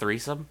as a question.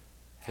 threesome?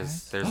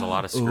 Because there's a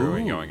lot of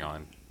screwing Ooh. going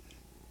on.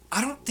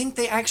 I don't think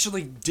they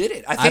actually did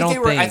it. I don't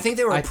think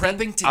they were I prepping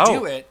think- to Oh,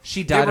 do it.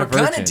 she died They were a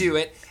virgin. gonna do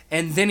it,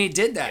 and then he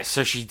did that.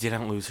 So she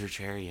didn't lose her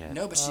chariot.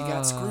 No, but she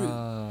got screwed.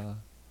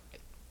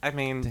 I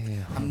mean,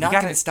 Damn. I'm not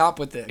gotta- gonna stop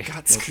with the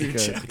got screwed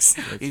good. jokes.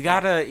 you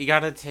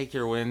gotta take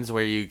your wins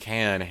where you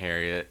can,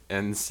 Harriet.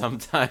 And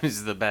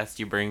sometimes the best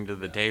you bring to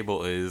the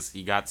table is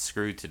you got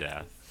screwed to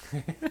death.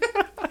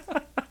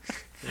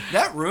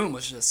 That room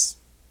was just.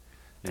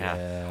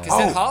 Yeah. Because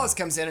then Hollis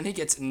comes in and he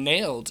gets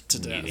nailed to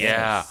death.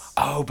 Yeah.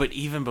 Oh, but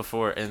even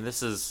before, and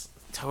this is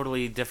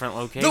totally different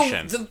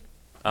location.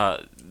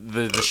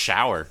 The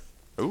shower.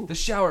 Ooh. The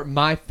shower.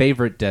 My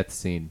favorite death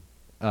scene.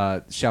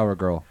 Shower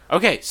girl.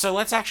 Okay, so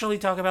let's actually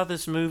talk about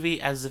this movie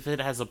as if it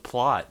has a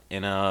plot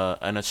and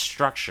a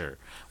structure.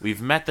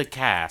 We've met the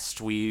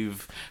cast.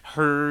 We've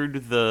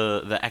heard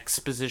the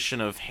exposition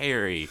of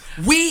Harry.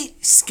 We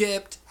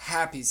skipped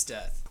Happy's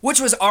death, which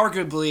was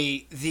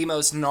arguably the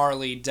most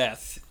gnarly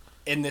death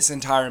in this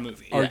entire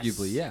movie.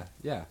 Arguably,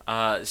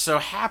 yeah. So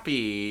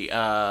Happy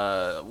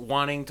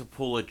wanting to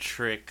pull a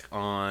trick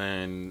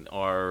on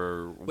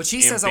our Which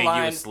he says a line-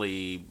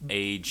 ambiguously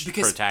aged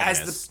Because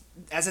protagonist.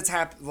 as it's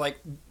like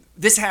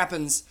this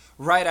happens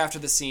right after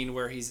the scene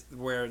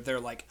where they're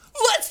like,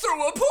 let's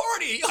throw a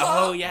party.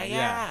 Oh yeah.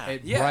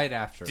 Yeah. Right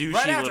after. Douchey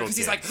Right after, little because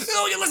he's kids. like,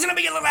 oh, you listen to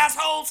me, you little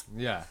assholes.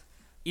 Yeah.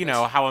 You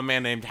know how a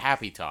man named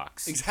Happy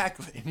talks.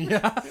 Exactly.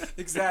 Yeah.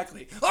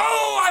 Exactly.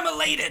 Oh, I'm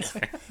elated.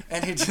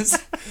 And he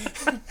just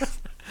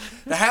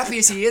the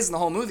happiest he is in the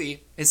whole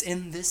movie is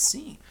in this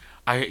scene.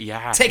 Take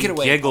Take he it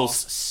away,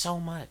 Giggles Paul. so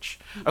much.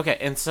 Okay,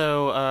 and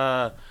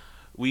so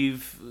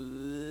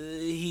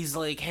he's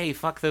like, hey,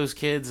 fuck those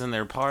kids and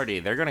their party.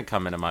 They're gonna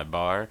come into my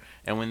bar,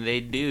 and when they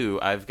do,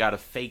 I've got a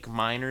fake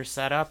miner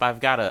set up. I've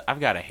got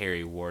a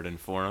Harry Warden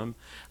for him.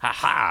 Ha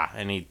ha!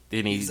 And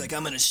he's like,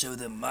 I'm gonna show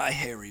them my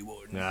Harry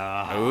Warden.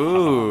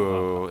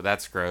 Ooh,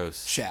 that's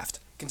gross. Shaft.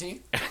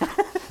 Continue.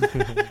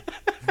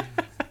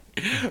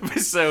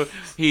 So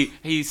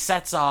he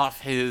sets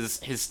off his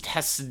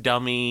test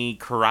dummy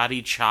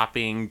karate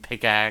chopping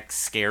pickaxe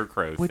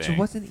scarecrow Which thing.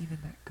 wasn't even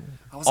that good.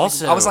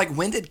 I was like,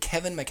 when did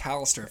Kevin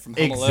McAllister from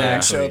Home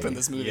Alone show up in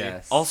this movie?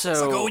 Yes. Also,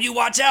 It's like, oh, you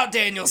watch out,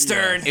 Daniel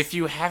Stern. if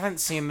you haven't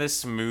seen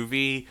this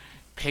movie,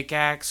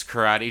 pickaxe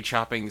karate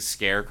chopping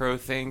scarecrow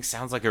thing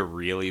sounds like a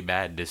really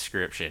bad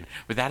description,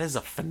 but that is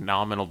a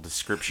phenomenal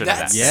description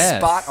That's of that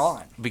Yes. spot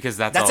on. because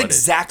that's That's all it is.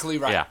 exactly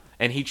right. Yeah,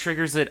 and he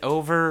triggers it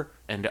over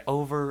and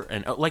over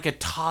and like a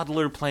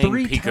toddler playing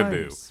 3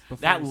 peekaboo. times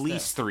before At his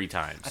least 3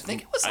 times. I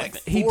think it was like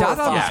He 4 or died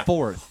on 5. his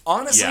 4th.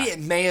 Honestly, Yeah. it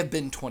may have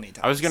been 20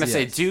 times. I was gonna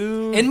say, Yes.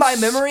 dude. In my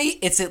memory,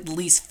 it's at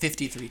least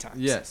 53 times.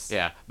 Yes.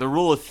 Yeah, the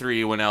rule of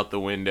 3 went out the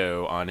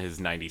window on his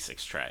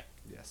 96 try.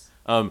 Yes.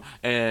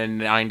 And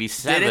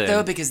 97. Did it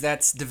though? Because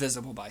that's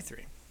divisible by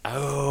 3.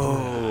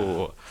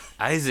 Oh,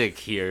 Isaac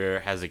here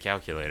has a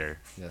calculator.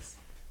 Yes.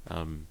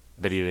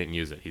 But he didn't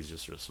use it. He's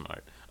just real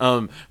smart.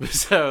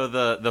 So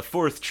the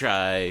 4th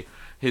try,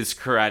 his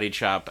karate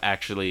chop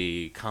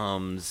actually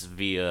comes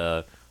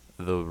via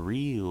the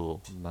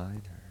real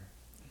Minor.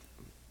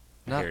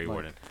 Harry like-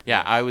 Warden.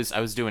 Yeah, I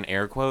was doing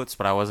air quotes,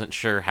 but I wasn't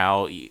sure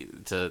how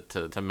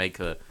to make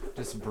the.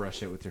 Just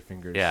brush it with your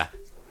fingers. Yeah,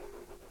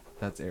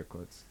 That's air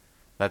quotes.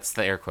 that's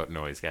the air quote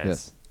noise, guys.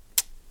 Yes.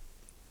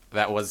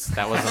 That wasn't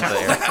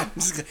the air.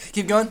 Just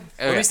keep going. What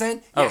are Okay. you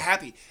saying? Oh. Yeah,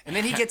 happy. And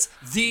then he gets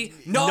the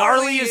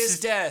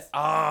gnarliest death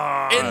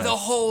in the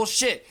whole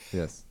shit.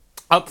 Yes.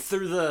 Up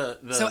through the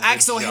So the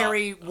Axel jaw.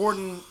 Harry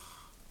Warden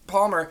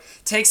Palmer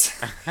takes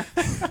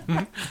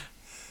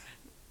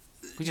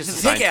We just his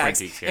assigned pickaxe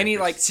Twin Peaks and he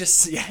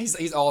characters. like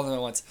he's all of them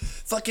at once.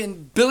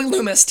 Fucking Billy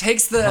Loomis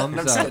takes the I'm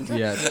Comes just up. kidding.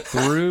 Yeah.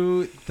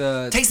 Through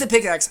the. Takes the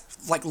pickaxe,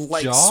 like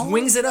Jaw?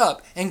 swings it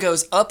up and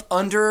goes up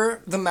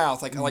under the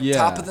mouth, like Yeah.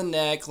 top of the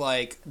neck,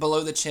 like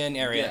below the chin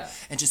area, Yeah.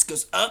 and just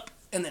goes up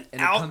and then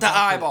And it out comes the out the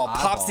eyeball,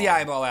 pops the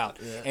eyeball. eyeball out.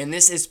 And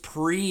this is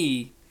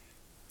pre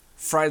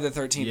Friday the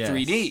 13th Yes.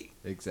 3D,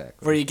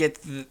 Exactly. where you get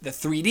the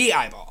 3D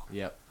eyeball.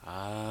 Yep.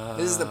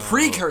 This is the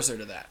precursor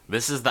to that.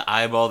 This is the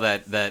eyeball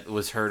that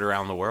was heard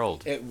around the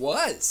world. It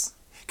was.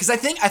 Because I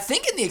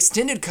think in the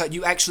extended cut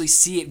you actually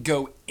see it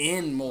go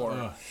in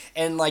more,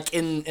 and like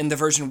in the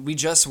version we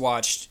just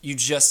watched, you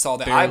just saw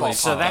the Barely. eyeball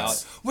So pop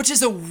that's- out, which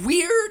is a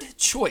weird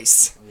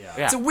choice.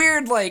 Yeah. It's a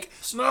weird like,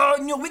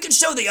 oh, we can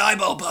show the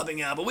eyeball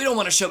popping out, but we don't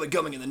want to show it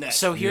going in the neck.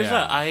 So here's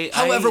Yeah.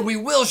 However, we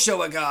will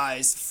show a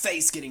guy's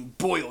face getting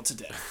boiled to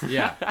death.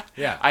 Yeah.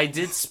 Yeah. I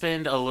did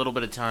spend a little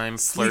bit of time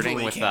flirting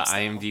Sleepaway with the Camp style.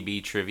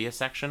 IMDb trivia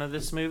section of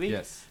this movie.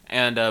 Yes.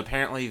 And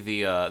apparently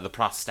the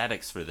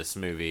prosthetics for this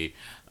movie,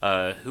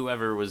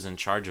 whoever was in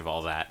charge of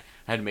all that,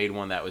 had made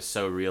one that was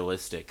so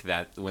realistic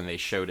that when they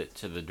showed it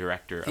to the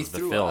director of the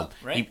threw film, up,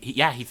 right?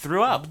 he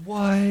threw up.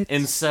 What?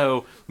 And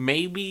so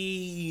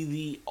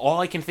maybe all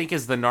I can think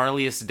is the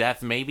gnarliest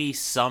death. Maybe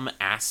some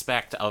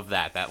aspect of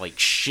that like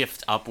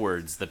shift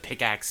upwards, the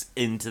pickaxe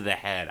into the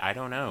head. I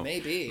don't know.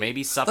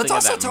 Maybe something. Let's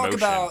also of that talk motion.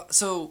 about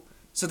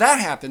so that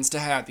happens to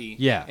Happy.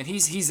 Yeah. And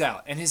he's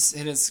out, and his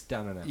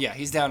Down and out. Yeah,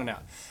 he's down and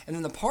out, and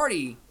then the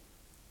party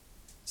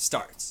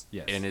starts.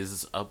 Yes. and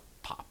is a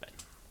poppin'.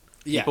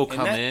 Yeah, People and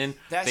come that- in,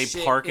 that they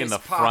shit park in is the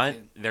poppin'.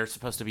 front. They're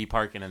supposed to be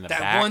parking in the That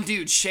back. one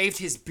dude shaved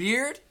his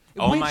beard.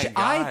 Oh Which my I god!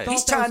 thought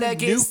He's that was trying a to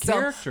get new some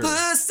character.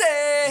 pussy.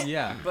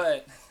 Yeah.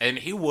 But And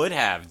he would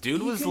have.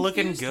 Dude was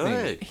looking confused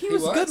good. me. He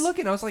was was. good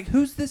looking. I was like,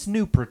 who's this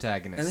new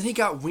protagonist? and then he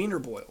got wiener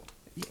boiled.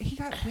 He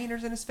got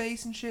wieners in his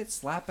face and shit,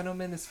 slapping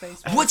them in his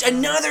face. Which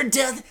another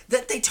death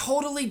that they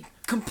totally,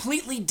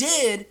 completely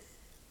did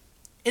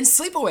in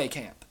Sleepaway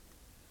Camp.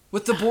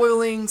 With the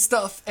boiling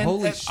stuff. And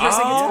Holy that shit. Chris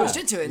Oh. gets pushed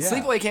into it. And Yeah.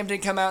 Sleepaway Camp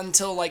didn't come out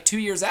until like 2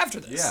 years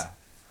after this. Yeah.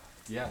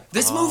 Yeah.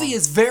 This movie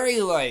is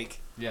very like...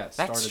 Yeah. That's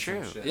started some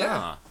true. shit. Yeah.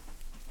 Huh.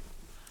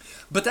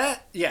 But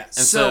that, yeah.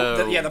 so-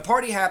 The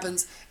party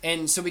happens.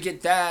 And so we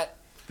get that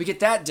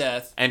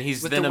death. And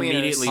he's with then the wieners.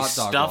 immediately Hot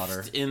dog stuffed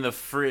water. in the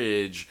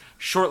fridge.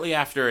 Shortly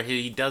after,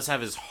 he does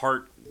have his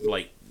heart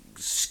like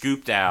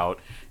scooped out,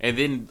 and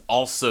then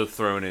also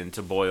thrown in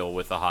to boil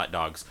with the hot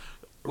dogs.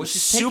 Which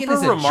is taken super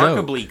as a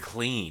remarkably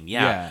clean.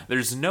 Yeah. Yeah.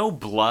 There's no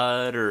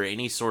blood or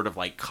any sort of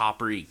like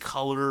coppery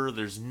color.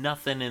 There's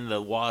nothing in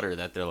the water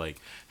that they're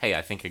like, hey,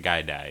 I think a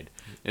guy died.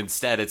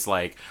 Instead, it's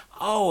like,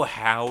 oh,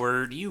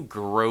 Howard, you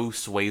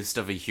gross waste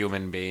of a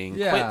human being.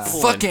 Yeah. Quit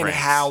pulling Fucking pranks."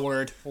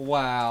 Howard.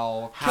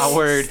 Wow.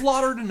 Howard.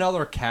 slaughtered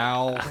another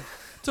cow.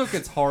 Took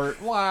its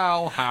heart.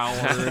 Wow,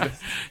 Howard.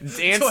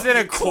 Danced in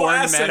a corn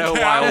Classic meadow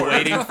while Howard.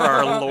 waiting for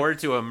our Lord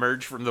to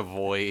emerge from the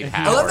void.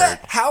 Howard. I love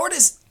that. Howard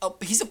is...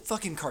 he's a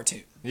fucking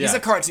cartoon. He's Yeah. a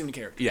cartoon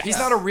character. Yeah. He's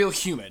not a real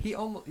human. He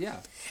almost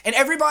And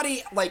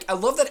everybody, like, I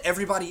love that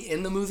everybody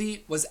in the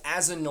movie was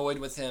as annoyed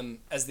with him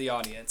as the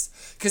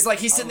audience. Because, like,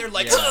 he's sitting there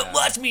like, yeah.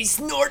 watch me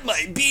snort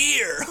my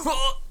beer.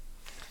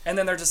 And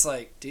then they're just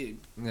like, dude,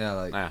 Yeah,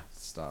 like Yeah.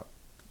 stop.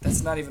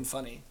 that's not even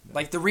funny.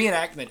 Like, the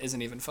reenactment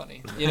isn't even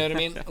funny. You know what I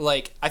mean?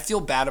 Like, I feel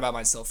bad about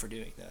myself for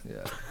doing that.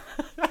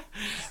 Yeah.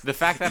 The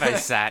fact that I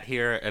sat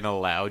here and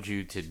allowed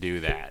you to do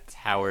that,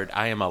 Howard,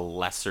 I am a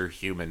lesser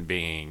human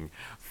being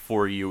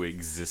for you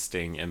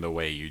existing in the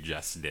way you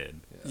just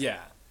did. Yeah.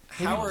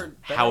 Howard,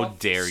 How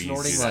dare you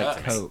Snorting do like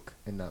that? Coke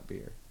and not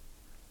beer.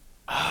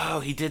 Oh,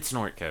 he did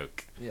snort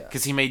coke. Yeah.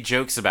 Because he made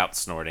jokes about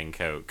snorting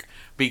coke.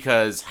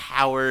 Because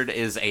Howard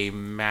is a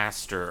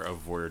master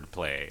of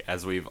wordplay,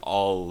 as we've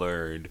all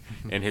learned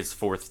in his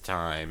 4th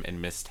time in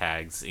Miss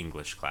Tag's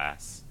English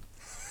class.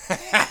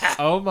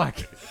 Oh my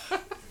god.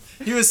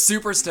 he was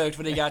super stoked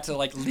when he got to,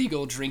 like,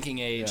 legal drinking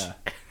age Yeah.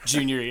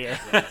 junior year.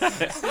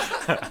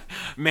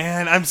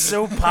 Man, I'm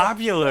so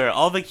popular.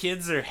 All the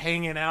kids are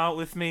hanging out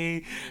with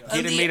me,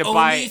 getting me to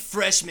buy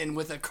freshman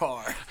with a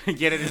car.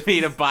 getting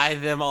me to buy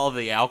them all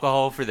the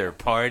alcohol for their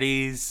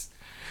parties.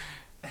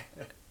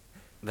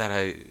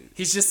 That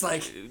He's just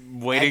like,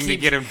 waiting to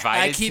get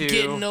invited I keep to.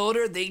 getting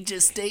older, they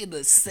just stay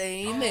the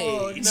same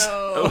age.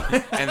 No.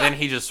 And then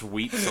he just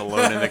weeps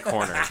alone in the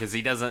corner because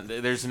he doesn't.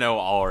 There's no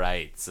all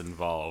rights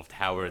involved.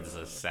 Howard's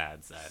a sad.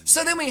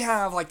 So then we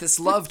have, like, this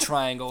love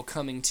triangle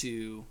coming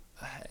to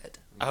a head.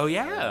 Oh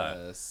yeah.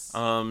 Yes.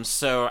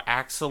 So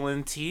Axel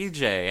and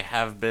TJ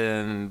have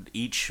been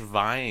each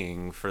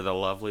vying for the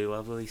lovely,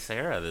 lovely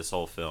Sarah this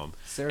whole film.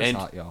 Sarah's and-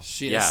 hot, y'all.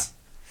 She Yeah. is.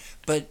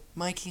 But,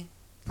 Mikey,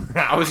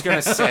 I was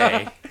gonna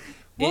say.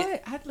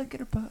 What? I'd look at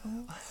her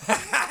butthole.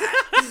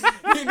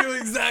 you knew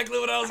exactly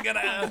what I was going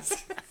to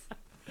ask.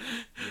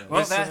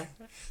 Well,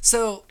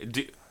 so,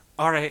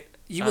 All right.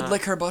 you would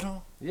lick her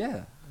butthole?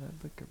 Yeah,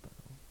 I'd lick her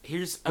butthole.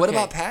 Here's What okay.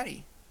 about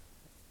Patty?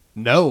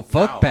 No,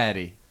 fuck Wow.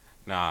 Patty.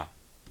 Nah.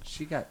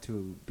 She got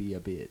to be a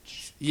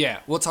bitch. Yeah,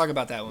 we'll talk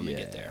about that when we Yeah.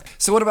 get there.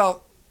 So what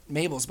about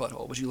Mabel's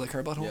butthole? Would you lick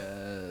her butthole?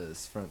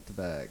 Yes, front to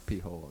back, pee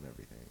hole and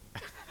everything.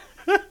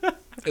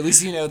 At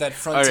least you know that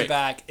front All to right.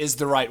 back is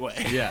the right way.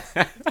 Yeah.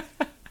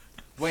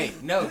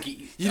 Wait, no.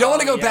 You don't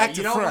wanna go back to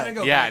you don't front. wanna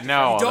go Yeah, back to no.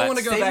 front. You don't that's-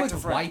 wanna go Same back with to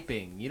front.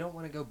 wiping. You don't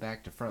want to go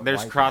back to front. There's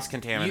wiping. cross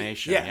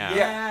contamination. yeah,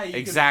 Yeah. you can-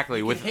 Exactly,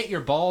 you with- can hit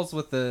your balls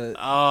with the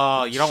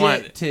Oh, you don't shit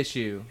want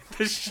tissue.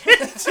 the shit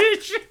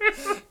tissue.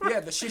 Yeah,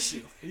 the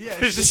shishu. Yeah.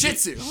 The shih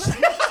tzu.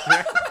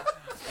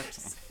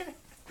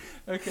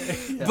 Okay.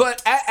 Yeah.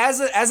 But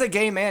as a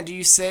gay man, do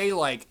you say,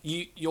 like,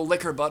 you'll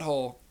lick her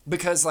butthole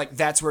because, like,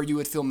 that's where you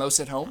would feel most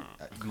at home?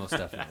 Most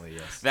definitely,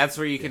 yes. That's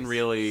where you can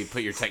really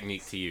put your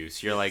technique to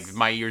use. You're like,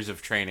 my years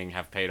of training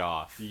have paid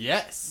off.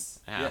 Yes.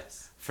 Yeah.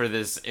 Yes. For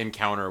this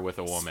encounter with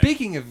a woman.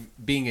 Speaking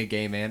of being a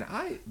gay man,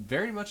 I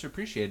very much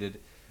appreciated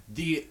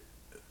the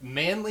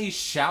manly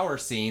shower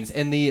scenes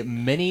and the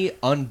many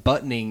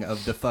unbuttoning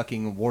of the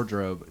fucking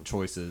wardrobe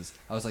choices.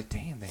 I was like,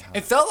 damn, they have.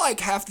 It felt like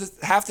half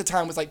the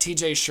time with, like,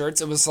 TJ's shirts,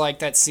 it was like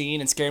that scene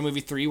in Scary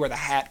Movie 3 where the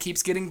hat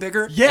keeps getting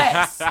bigger.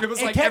 Yes, It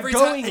was like kept every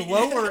going time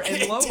lower and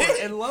It lower did.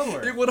 and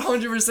lower. It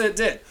 100%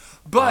 did.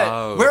 But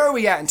Oh. where are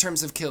we at in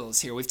terms of kills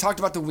here? We've talked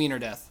about the wiener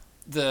death.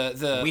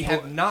 We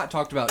have not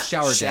talked about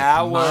shower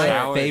Shower. death. My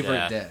Shower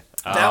favorite death. death.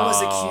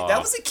 That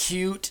was a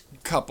cute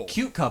couple.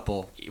 Cute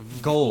couple.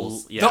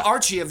 Goals. Yeah. The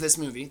Archie of this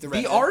movie. The The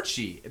redhead.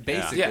 Archie,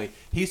 basically. Yeah.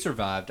 He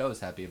survived. I was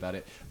happy about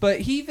it.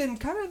 But he even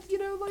kind of,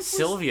 like... was-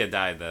 Sylvia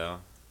died though.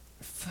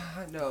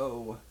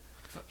 No.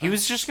 He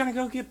was just gonna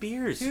go get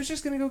beers. He was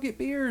just going to go get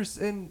beers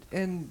and...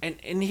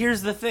 And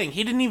here's the thing.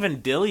 He didn't even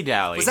dilly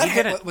dally. Was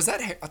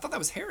that I thought that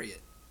was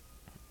Harriet.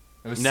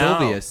 It was No.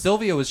 Sylvia.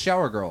 Sylvia was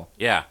shower girl.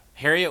 Yeah.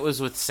 Harriet was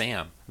with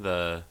Sam,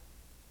 the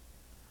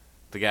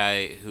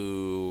guy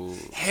who.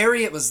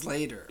 Harriet was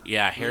later.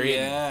 Yeah, Harriet.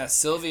 Yeah,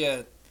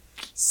 Sylvia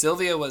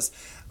was.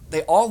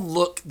 They all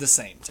look the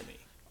same to me.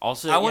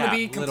 Also, I want to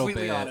yeah. be little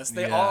completely bit, honest.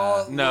 They yeah.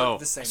 all No.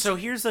 look the same. So to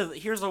me.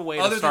 here's a way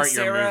Other to than start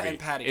your Sarah movie. and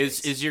Patty Is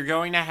Cakes. you're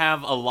going to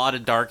have a lot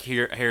of dark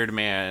haired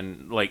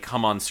man like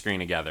come on screen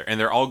together, and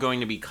they're all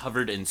going to be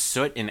covered in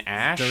soot and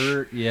ash.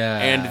 Dirt, yeah.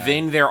 And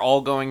then they're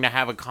all going to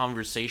have a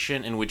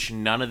conversation in which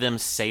none of them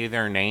say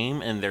their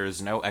name and there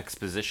is no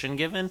exposition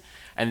given,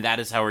 and that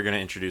is how we're going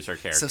to introduce our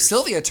characters. So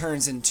Sylvia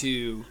turns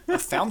into a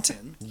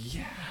fountain.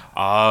 Yeah.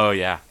 Oh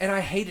yeah. And I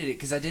hated it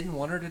because I didn't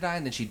want her to die,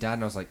 and then she died,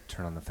 and I was like,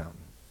 turn on the fountain.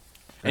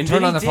 Or And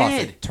turn then on the he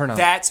faucet. did. Turn on.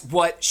 That's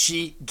what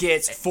she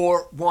gets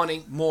for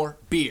wanting more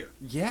beer.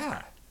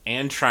 Yeah.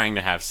 And trying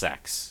to have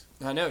sex.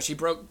 I know, she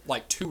broke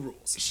like 2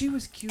 rules. She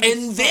was cute.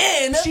 And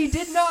then she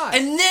did not.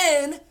 And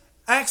then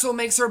Axel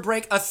makes her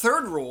break a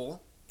 3rd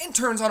rule and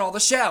turns on all the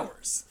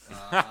showers.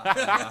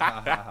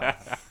 yeah.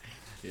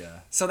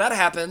 So that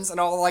happens, and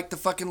all like the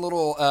fucking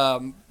little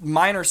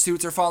minor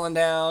suits are falling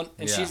down,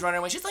 and Yeah. she's running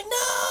away. She's like,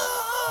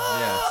 no!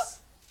 Yes.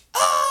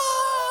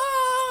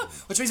 Ah!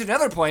 Which brings me to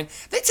another point.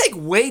 They take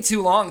way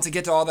too long to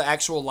get to all the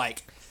actual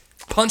like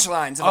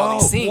punchlines of all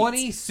these scenes.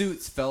 20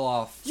 suits fell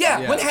off.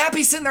 Yeah, when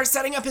Happy's sitting there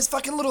setting up his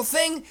fucking little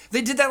thing,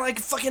 they did that like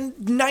fucking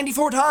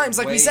 94 times,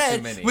 like Way we too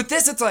said. many. With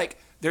this, it's like,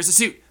 there's a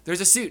suit,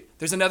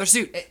 there's another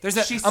suit,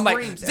 there's she I'm like,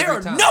 screams there are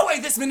every time. no way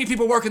this many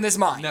people work in this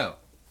mine. No.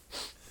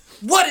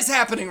 What is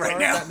happening There right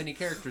aren't now? that many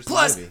characters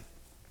Plus, in the movie.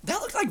 that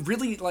looked like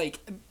really like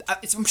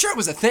I'm sure it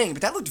was a thing,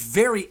 but that looked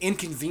very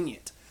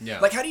inconvenient. Yeah.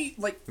 Like how do you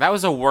like? That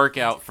was a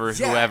workout for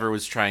Yeah. whoever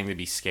was trying to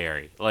be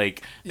scary.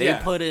 Like, they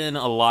Yeah. put in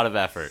a lot of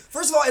effort.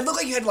 First of all, it looked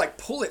like you had to like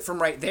pull it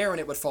from right there and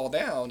it would fall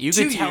down. You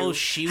to could tell you.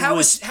 she How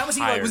was how was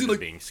he tired like? Was he of like?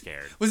 being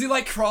scared. Was he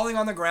like crawling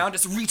on the ground,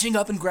 just reaching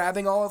up and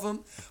grabbing all of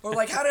them, or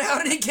like how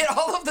did he get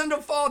all of them to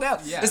fall down?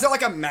 Yeah. Is there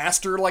like a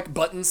master like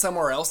button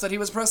somewhere else that he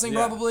was pressing?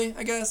 Yeah. Probably,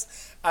 I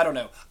guess. I don't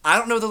know. I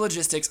don't know the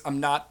logistics. I'm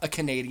not a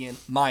Canadian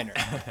minor.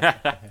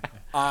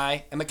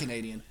 I am a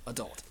Canadian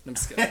adult. I'm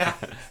just kidding.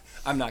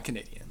 I'm not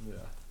Canadian. Yeah.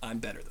 I'm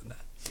better than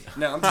that.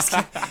 No, I'm just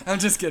kidding. I'm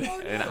just kidding.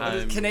 And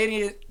I'm-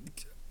 Canadian.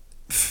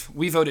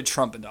 We voted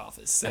Trump into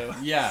office, so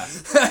Yeah.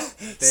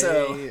 They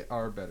So-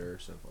 are better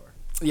so far.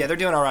 yeah, they're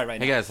doing all right Hey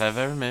now. guys, have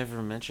I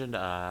ever mentioned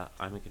I'm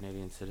a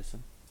Canadian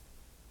citizen?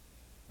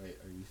 Wait,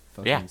 are you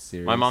fucking Yeah.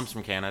 serious? My mom's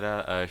from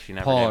Canada. She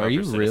never Paul, gave are up you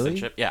her really?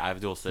 citizenship. Yeah, I have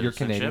dual citizenship.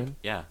 Canadian?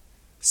 Yeah.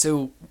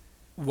 So,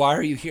 why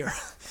are you here,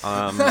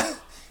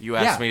 You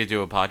asked Yeah. me to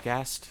do a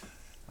podcast.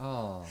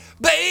 Oh.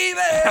 baby?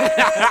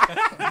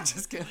 I'm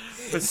just kidding.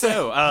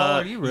 So, Paul,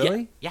 are you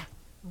really? Yeah.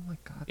 Oh my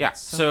god. Yeah.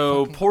 that's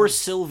So fucking poor cool.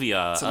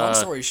 Sylvia. So long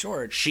story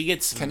short, She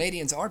gets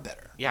Canadians are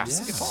better. Yeah, Yeah.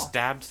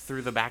 stabbed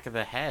through the back of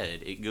the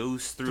head. It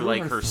goes through, Through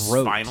like her her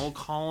throat. spinal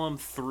column,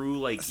 through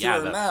like Through yeah,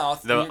 her the,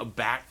 mouth. the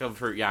back of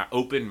her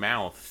open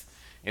mouth,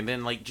 and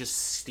then like just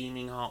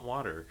steaming hot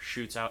water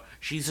shoots out.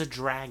 She's a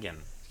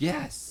dragon.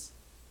 Yes.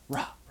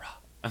 Rah, rah.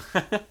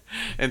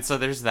 And so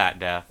there's that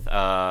death,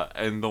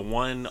 and the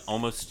one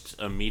almost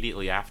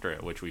immediately after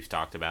it, which we've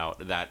talked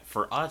about, that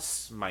for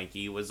us,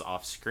 Mikey, was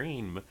off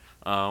screen,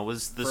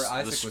 was the For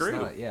Isaac the was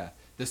screw. not, yeah.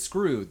 The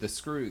screw.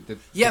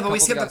 Yeah, but we couple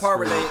skipped the got part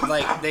where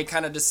screwed. they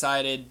kind of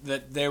decided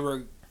that they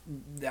were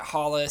that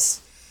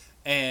Hollis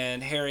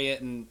and Harriet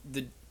and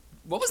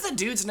what was the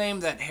dude's name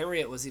that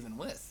Harriet was even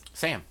with?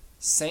 Sam.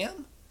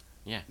 Sam?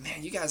 Yeah.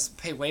 Man, you guys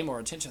pay way more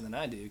attention than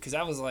I do because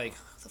I was like,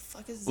 who the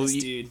fuck is Well, this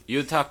you, dude? you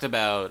had talked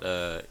about.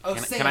 Oh, can,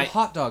 Sam, can I?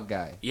 hot dog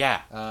guy.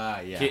 Yeah.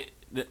 Yeah.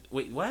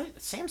 Wait,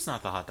 what? Sam's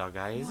not the hot dog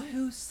guy, is he?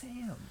 Who's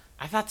Sam?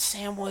 I thought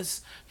Sam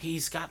was.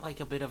 He's got like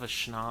a bit of a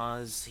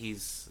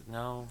schnoz.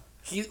 No.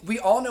 We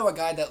all know a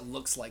guy that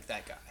looks like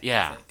that guy.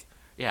 Yeah. I think.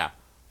 Yeah.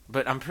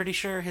 But I'm pretty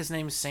sure his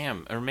name's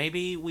Sam. Or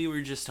maybe we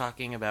were just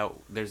talking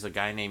about. There's a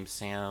guy named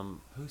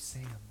Sam Who's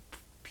Sam?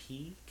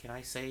 P. Can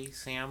I say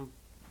Sam?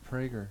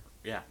 Prager.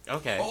 Yeah.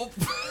 Okay. Oh,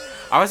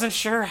 I wasn't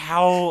sure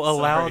how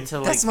allowed to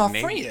like. That's my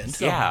name- friend.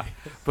 Yeah.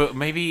 But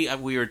maybe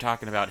we were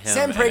talking about him.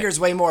 Sam and Prager's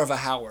way more of a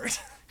Howard,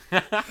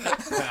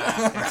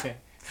 it-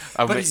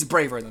 but he's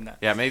braver than that.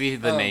 yeah, maybe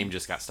the name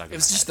just got stuck in It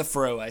was my just head. the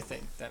fro, I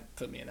think, that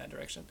put me in that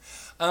direction.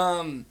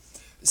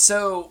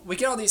 So we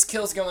get all these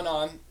kills going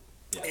on,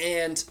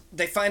 and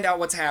they find out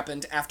what's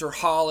happened after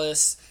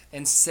Hollis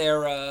and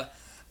Sarah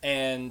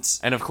and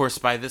And of course,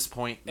 by this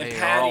point, And they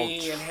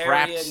Patty are and all Harriet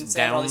trapped and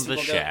Sam, all down these the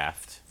people go-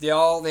 shaft. they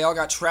all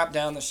got trapped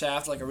down the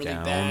shaft like a really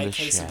Down bad the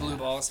case of blue shaft.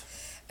 balls.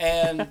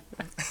 And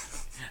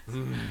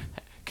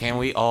Can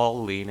we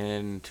all lean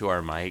into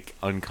our mic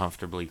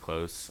uncomfortably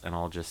close and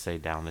I'll just say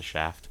down the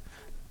shaft?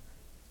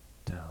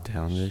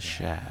 Down the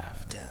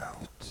shaft.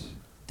 down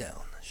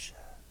the shaft.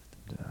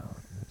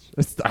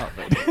 Stop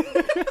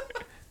it.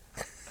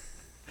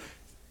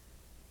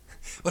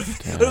 What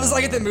if it was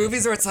like at the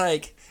movies where it's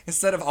like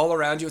instead of all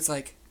around you, it's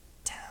like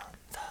down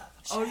the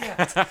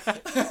shaft.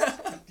 Oh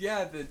yeah.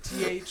 Yeah, the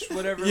TH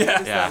whatever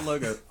Yeah. is Yeah. that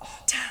logo.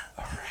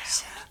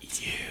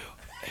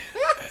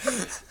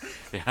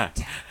 Yeah.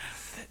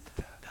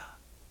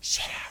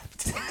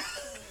 Shaft.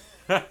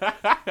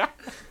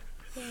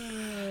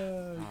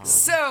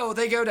 So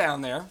they go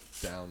down there.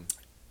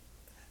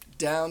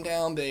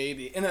 Down,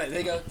 baby. And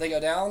they go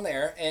down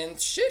there, and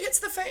shit hits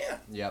the fan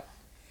Yep.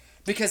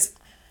 because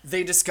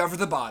they discover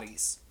the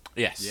bodies.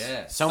 Yes.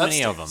 Yeah. So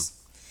many of them. upstairs.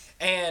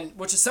 And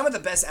which is some of the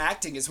best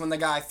acting is when the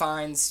guy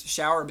finds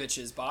Shower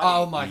Bitch's body.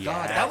 Oh my Yeah.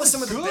 god. that was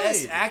some of the good.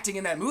 best acting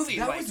in that movie.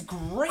 That like, was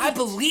great. I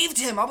believed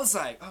him. I was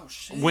like, oh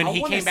shit. When I he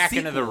want came a back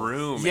into the sequel.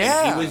 room,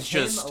 Yeah. and he was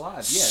Him just alive,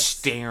 yes.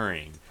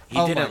 staring. He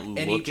Oh didn't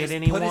my, and he look just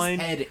at put anyone. his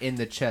head in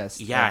the chest.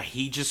 Yeah,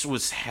 he just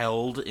was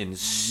held and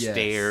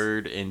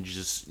stared and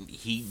just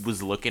he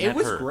was looking It at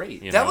was her.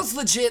 great. you That know? was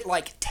legit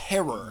like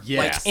terror.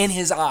 Yes. Like in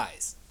his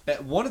eyes.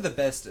 One of the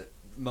best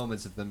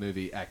moments of the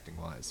movie, acting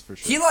wise, for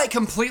sure. He like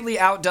completely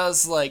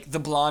outdoes like the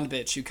blonde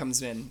bitch who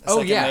comes in a Oh,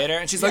 second yeah. later,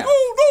 and she's Yeah. like,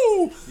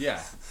 "Oh no!"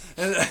 Yeah.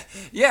 And,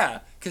 yeah,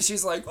 because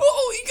she's like,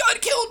 "Oh, he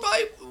got killed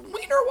by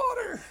wiener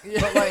water."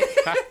 But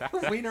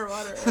like Wiener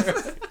water.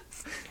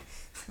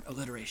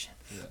 alliteration.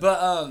 But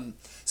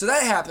so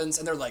that happens,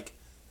 and they're like,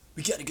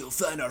 "We gotta go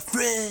find our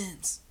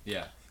friends.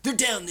 Yeah. They're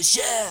down the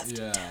shaft."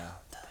 Yeah.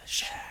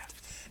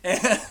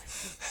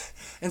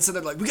 And so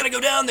they're like, "We gotta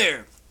go down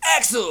there.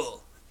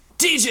 Axel,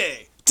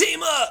 TJ,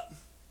 team up,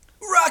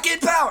 rocket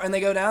power!" And they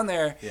go down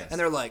there, Yes. and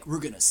they're like, "We're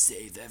gonna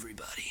save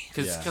everybody."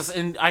 Because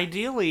and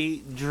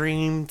ideally,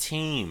 dream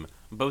team.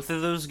 Both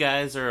of those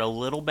guys are a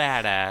little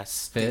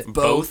badass. Fit.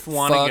 Both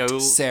want to fucked go.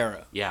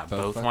 Sarah. Yeah, Both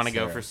both fucked want to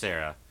go Sarah. for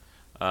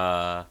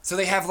Sarah. So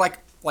they have like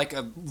like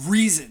a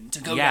reason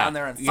to go down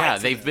there and fight. Yeah,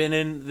 for they've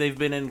them.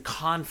 been in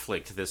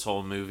conflict this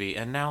whole movie,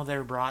 and now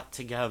they're brought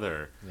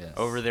together Yes.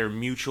 over their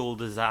mutual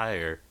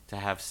desire to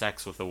have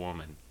sex with a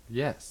woman.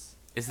 Yes.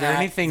 Is there At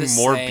anything the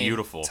more same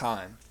beautiful?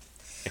 time.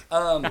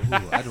 Ooh,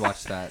 I'd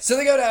watch that. So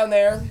they go down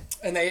there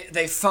and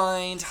they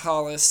find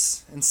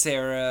Hollis and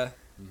Sarah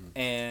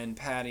and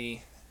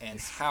Patty and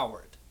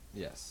Howard.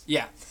 Yes.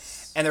 Yeah.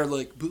 And they're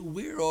like, but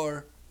where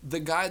are the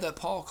guy that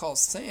Paul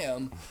calls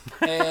Sam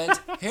and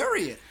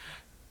Harriet?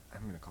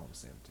 I'm gonna call him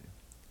Sam too.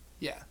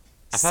 Yeah.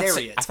 I thought,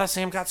 Harriet. I thought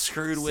Sam got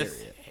screwed with.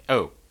 Harriet.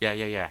 Oh,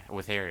 yeah,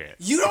 with Harriet.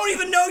 You don't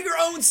even know your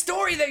own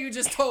story that you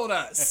just told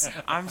us.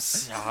 I'm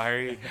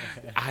sorry.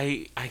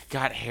 I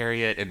got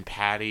Harriet and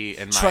Patty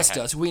in my Trust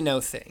head. us, we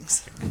know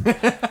things.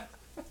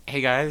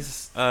 Hey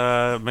guys,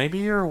 maybe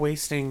you're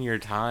wasting your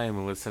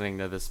time listening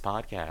to this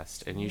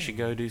podcast, and you should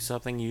go do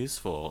something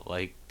useful,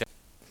 like.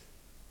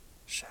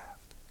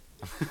 Shaft.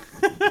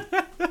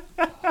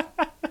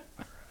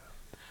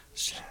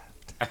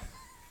 Shaft.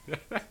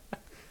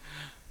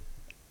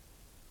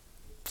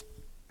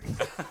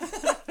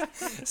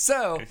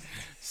 So,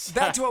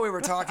 back to what we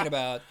were talking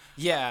about.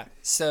 Yeah,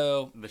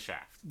 so The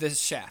Shaft. the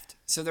shaft.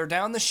 So they're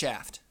down the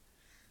shaft,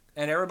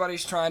 and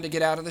everybody's trying to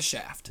get out of the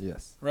shaft,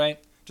 Yes. right?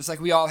 Just like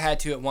we all had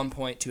to at one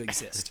point to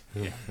exist.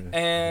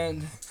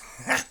 And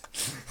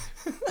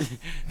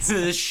So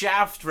the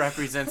Shaft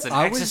represents an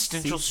I was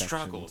existential C-sectioned.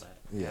 struggle.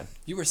 Yeah.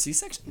 you were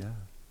C-section? Yeah.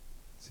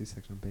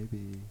 C-section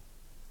baby.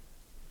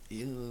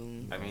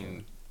 Ew. I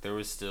mean, there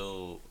was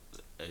still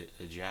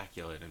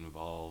ejaculate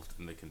involved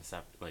in the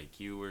concept. Like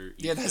you were.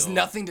 Yeah, that has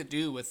nothing to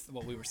do with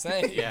what we were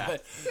saying. Yeah.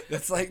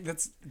 But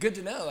that's good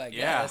to know, I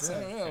Yeah. guess.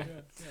 I don't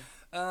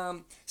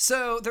know.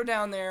 So they're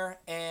down there,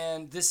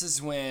 and this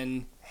is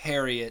when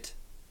Harriet,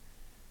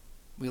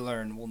 we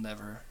learn, will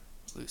never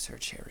lose her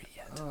cherry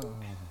yet. Oh.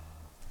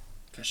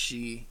 Because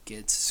she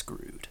gets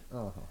screwed.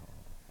 Oh.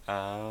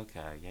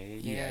 Okay.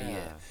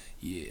 Yeah.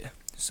 Yeah.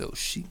 So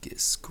she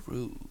gets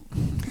screwed.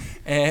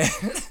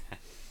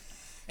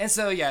 And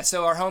so, yeah,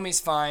 so our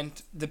homies find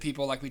the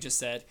people, like we just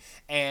said,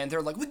 and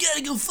they're like, we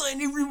gotta go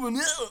find everyone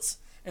else.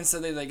 And so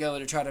they go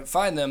to try to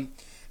find them,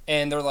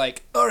 and they're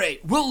like, all right,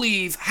 we'll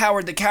leave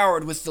Howard the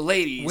Coward with the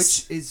ladies.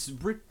 Which is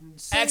written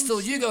so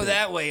Axel, you go stupid.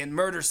 that way and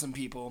murder some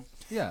people.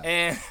 Yeah.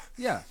 And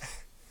Yeah.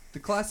 The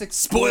classic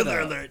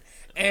spoiler alert.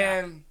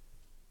 And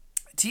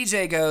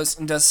TJ goes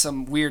and does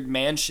some weird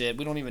man shit.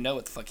 We don't even know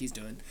what the fuck he's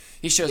doing.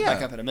 He shows Yeah.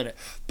 back up in a minute.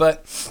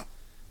 But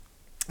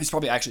he's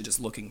probably actually just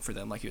looking for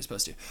them like he was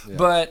supposed to. Yeah.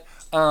 But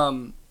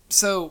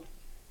so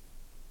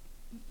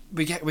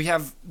we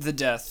have the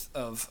death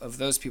of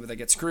those people that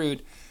get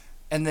screwed,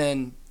 and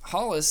then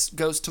Hollis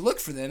goes to look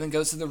for them and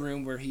goes to the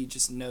room where he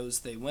just knows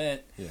they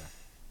went, Yeah.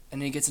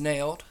 and he gets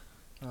nailed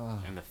Oh.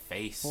 In the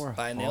face. Poor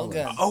by a nail Hollis.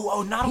 gun.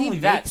 Oh, not He only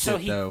that. makes So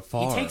it, he though,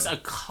 far. takes a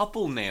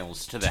couple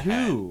nails to the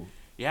head. Two.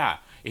 Yeah.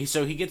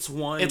 So he gets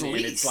one, At and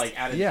least. it's like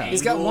at an Yeah. angle,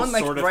 He's got one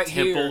like sort of right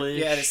here,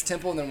 temple-ish. yeah, at his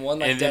temple, and then one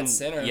like And dead then,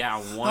 center. yeah,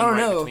 one I don't right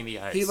know. between the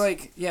eyes.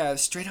 He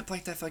straight up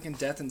like that fucking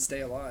Death and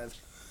Stay Alive,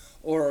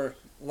 or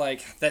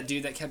like that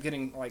dude that kept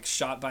getting like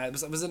shot by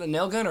was it a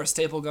nail gun or a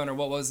staple gun or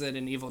what was it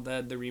in Evil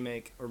Dead the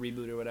remake or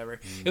reboot or whatever?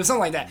 It was something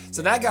like that.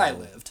 So that guy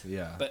lived.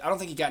 Yeah. But I don't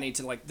think he got any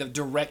to like the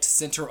direct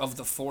center of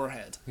the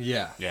forehead.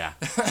 Yeah. Yeah.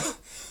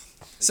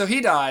 So he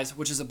dies,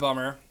 which is a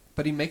bummer.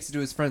 But he makes it to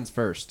his friends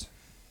first.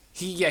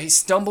 He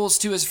stumbles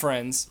to his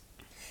friends,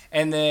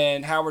 and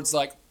then Howard's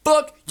like,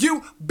 "Fuck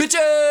you,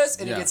 bitches!"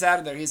 And Yeah. he gets out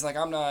of there. He's like,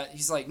 "I'm not."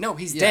 He's like, "No,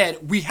 he's Yeah.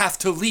 dead. We have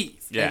to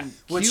leave." Yeah. And-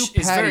 which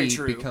Cue is very Patty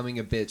true. becoming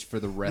a bitch for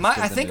the rest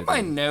I of the think movie.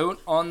 my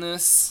note on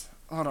this.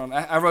 Hold on,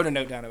 I wrote a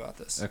note down about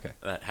this. Okay.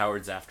 That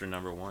Howard's after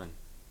number one.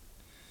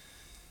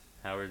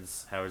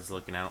 Howard's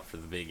looking out for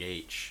the big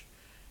H,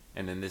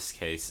 and in this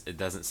case, it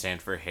doesn't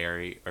stand for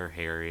Harry or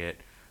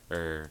Harriet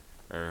or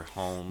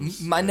Holmes.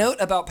 My or- note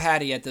about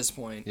Patty at this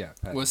point Yeah,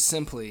 Patty. was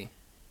simply,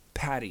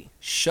 "Patty,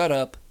 shut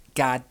up,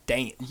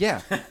 goddamn." Yeah.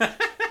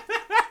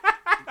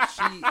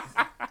 she.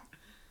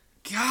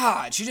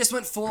 God, she just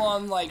went full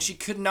on like she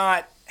could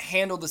not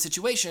handle the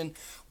situation.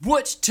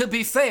 Which, to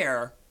be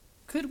fair,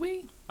 could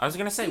we? I was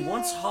gonna say,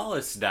 once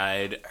Hollis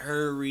died,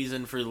 her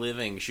reason for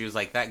living, she was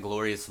like, that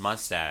glorious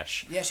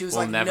mustache. Yeah, she was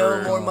will like,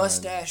 never... "No more God.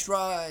 mustache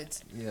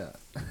rides." Yeah.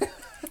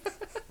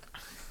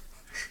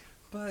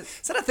 But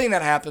Is that a thing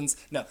that happens?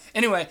 No.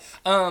 Anyway,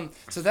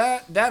 so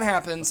that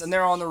happens, and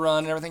they're on the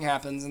run, and everything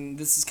happens, and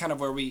this is kind of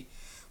where we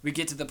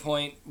get to the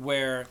point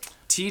where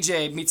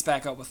TJ meets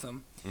back up with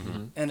them,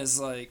 and is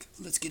like,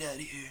 "Let's get out of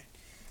here."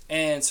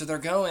 And so they're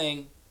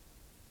going.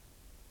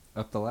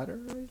 up the ladder,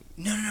 right?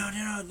 No.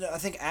 I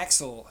think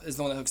Axel is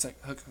the one that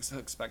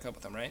hooks back up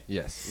with them, right?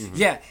 Yes.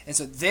 Yeah. And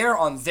so they're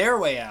on their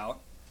way out.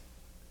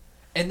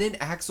 And then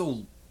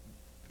Axel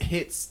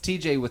hits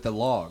TJ with a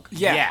log.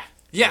 Yeah.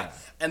 Yeah.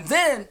 And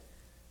then,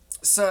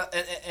 so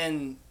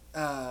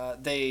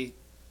they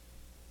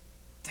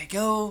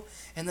go,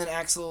 and then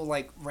Axel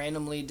like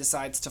randomly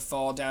decides to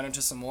fall down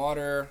into some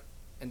water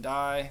and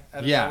die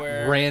out of Yeah,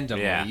 nowhere.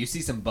 randomly. Yeah. You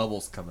see some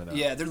bubbles coming up.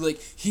 Yeah, they're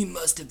like, he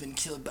must have been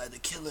killed by the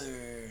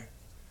killer,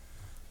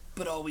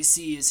 but all we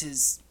see is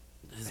his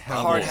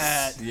hard bubbles.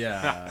 hat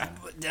Yeah.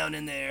 down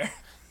in there.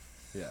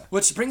 Yeah.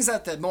 Which brings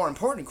up the more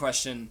important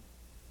question.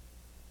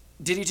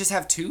 Did he just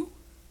have two?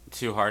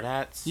 2 hard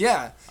hats?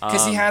 Yeah,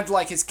 because he had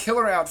like his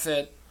killer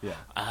outfit. Yeah.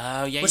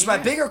 Oh, yeah. Which yeah. my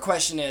bigger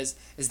question is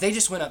they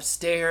just went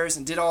upstairs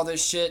and did all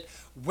this shit.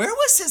 Where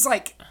was his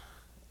like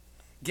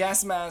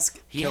gas mask?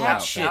 He Kill had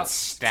out. shit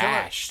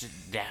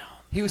stashed down.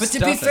 He was But to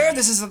be stuffing. fair,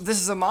 this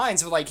is a mine,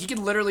 so like he could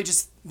literally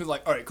just be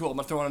like, all right, cool, I'm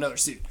gonna throw on another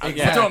suit. I'm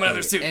gonna throw on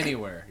another suit.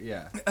 Anywhere.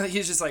 Yeah.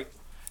 He's just like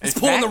he's In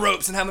pulling fact- the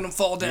ropes and having them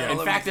fall down. all In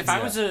over fact,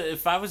 the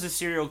if I was a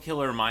serial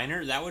killer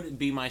miner, that would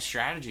be my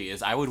strategy.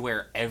 Is I would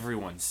wear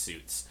everyone's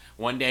suits.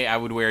 One day I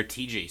would wear a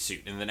TJ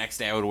suit, and the next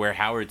day I would wear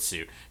Howard's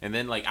suit, and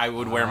then like I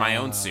would wear my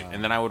own suit,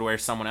 and then I would wear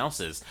someone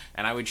else's,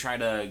 and I would try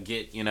to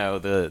get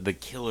the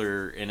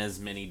killer in as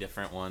many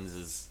different ones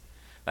as.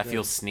 That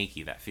feels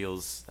sneaky. That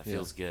feels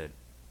good.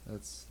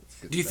 That's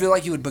good. Do you stuff. feel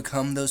like you would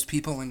become those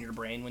people in your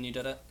brain when you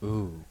did it?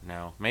 Ooh.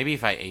 No, maybe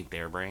if I ate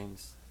their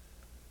brains.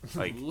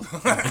 Like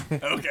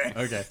Okay.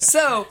 Okay.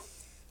 So,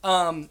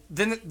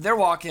 then they're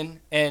walking,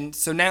 and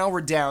so now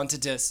we're down to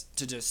just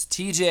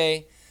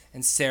TJ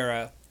and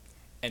Sarah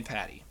and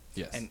Patty.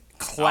 Yes. And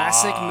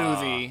classic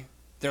movie.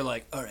 They're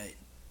like, all right,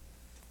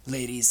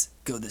 ladies,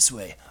 go this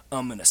way.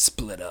 I'm gonna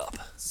split up.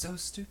 So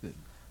stupid.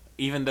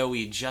 even though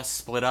we just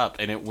split up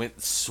and it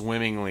went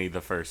swimmingly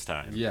the first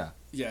time. Yeah.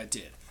 Yeah, it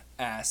did.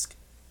 Ask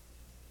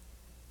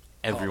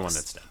Everyone Paulus.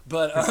 that's done.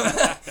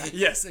 But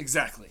yes,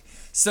 exactly.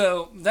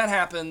 So that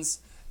happens,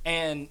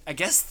 and I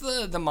guess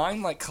the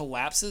mine like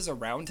collapses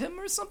around him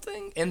or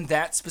something in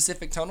that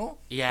specific tunnel.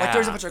 Yeah. Like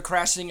there's a bunch of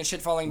crashing and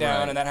shit falling down,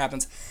 Right. and that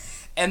happens.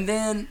 And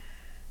then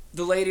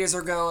the ladies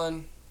are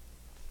going,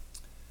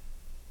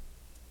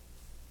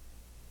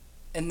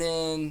 and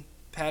then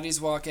Patty's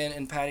walking,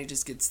 and Patty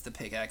just gets the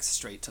pickaxe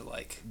straight to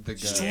like The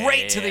guy.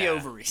 straight to the Yeah.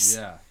 ovaries.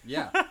 Yeah.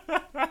 Yeah.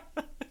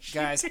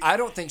 Guys, I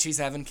don't think she's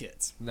having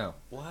kids No.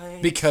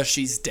 What? because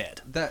she's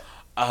dead. That.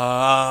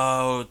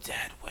 Oh,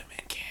 dead women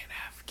can't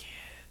have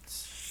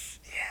kids.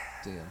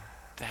 Damn.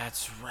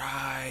 That's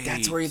right.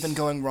 That's where you've been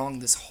going wrong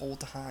this whole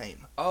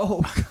time.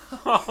 Oh.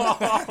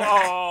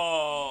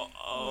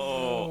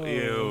 Oh,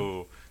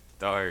 ew.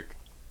 Dark.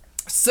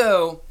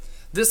 So,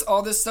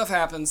 all this stuff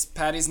happens.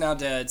 Patty's now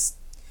dead.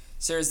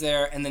 Sarah's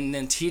there, and then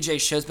TJ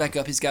shows back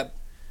up. He's got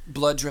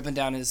blood dripping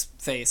down his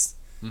face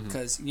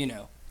because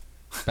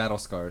Battle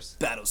scars.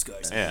 battle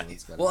scars. Yeah.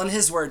 Well, in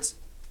his words,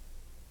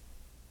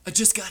 I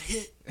just got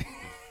hit.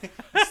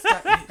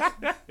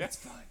 That's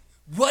fine.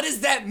 What does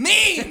that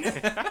mean?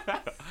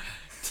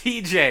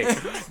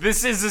 TJ,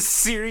 this is a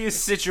serious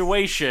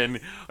situation.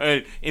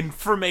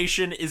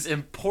 Information is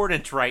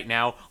important right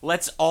now.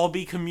 Let's all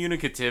be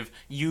communicative.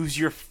 Use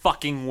your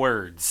fucking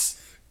words.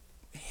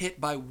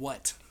 Hit by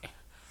what?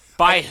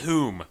 By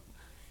whom?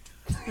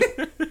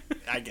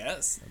 I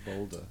guess.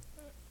 Boulder.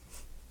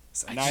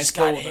 It's a I nice just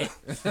got boulder.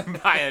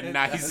 hit by a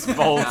nice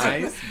boulder.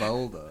 Nice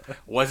boulder.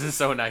 Wasn't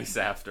so nice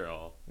after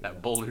all.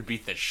 That boulder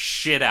beat the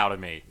shit out of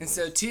me. And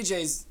so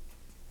TJ's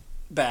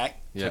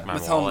back Yeah. my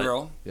with wallet.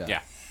 Homegirl,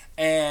 Yeah.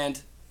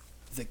 and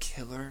the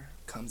killer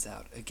comes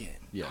out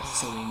again. Yes.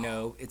 So we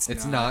know it's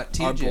not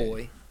our TJ.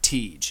 boy,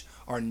 Tej,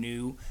 our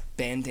new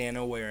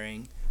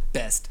bandana-wearing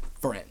best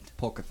friend.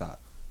 Polka thought.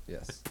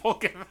 Yes.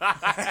 Polka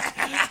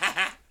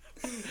dot.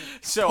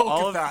 So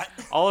Polka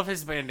all of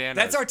his bandanas.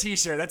 That's our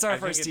T-shirt. That's our I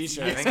think first it's-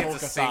 T-shirt. I think it's a Polka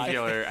thot.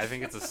 singular. I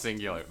think it's a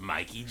singular.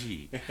 Mikey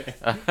G.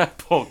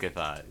 Polka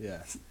thot.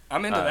 Yeah.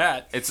 I'm into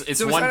that. It's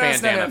So we one find out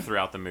it's not bandana him.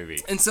 throughout the movie.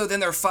 And so then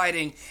they're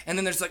fighting, and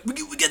then there's like, we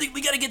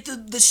gotta get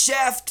the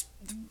shaft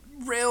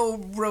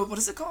railroad. What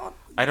is it called?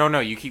 I don't know.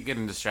 You keep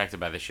getting distracted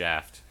by the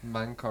shaft.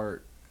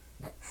 Minecart.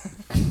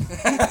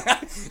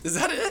 Is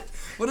that it?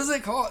 What is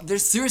it called?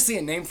 There's seriously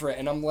a name for it,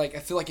 and I'm like, I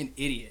feel like an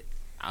idiot.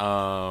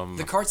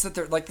 The carts that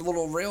they're like the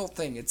little rail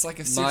thing. It's like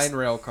a Mine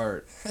rail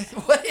cart.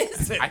 What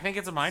is it? I think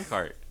it's a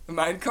minecart. A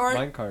mine cart?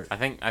 Minecart. I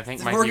think We're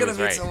Mikey gonna was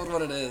be right. told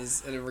what it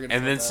is, and we're gonna.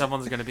 And then find out.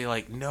 someone's gonna be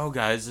like, "No,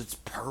 guys, it's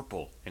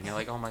purple," and you're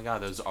like, "Oh my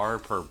god, those are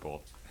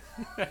purple."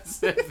 That's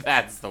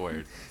the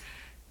word.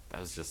 That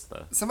was just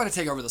the. Somebody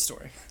take over the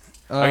story.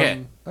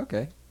 Okay.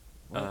 Okay.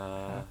 What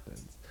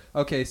happens?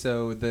 Okay,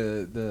 so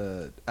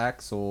the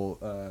Axel,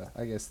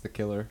 I guess the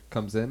killer,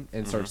 comes in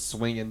and starts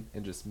swinging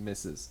and just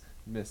misses.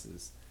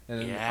 And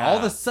then Yeah. all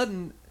of a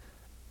sudden,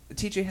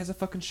 TJ has a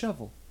fucking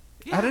shovel.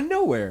 Out of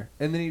nowhere.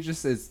 And then he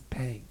just says,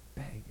 bang,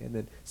 bang. And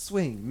then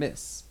swing,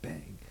 miss,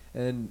 bang.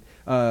 And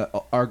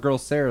our girl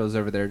Sarah's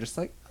over there just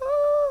like,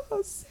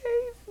 oh, save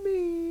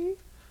me.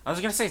 I was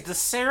gonna say, does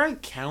Sarah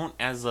count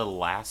as the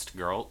last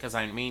girl? Because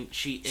I mean,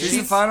 she is. She's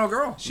the final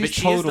girl. She's but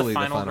she totally is the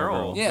final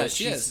girl. Yeah, but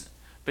she she's- is.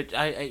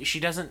 But she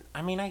doesn't.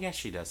 I mean, I guess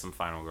she does some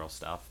final girl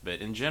stuff. But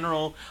in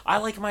general, I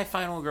like my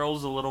final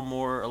girls a little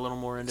more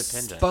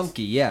independent.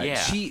 Spunky, yeah. Yeah.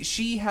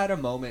 She had a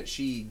moment.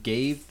 She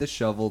gave the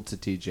shovel to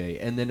TJ,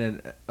 and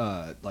then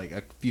like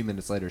a few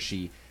minutes later,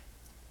 she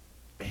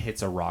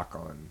hits a rock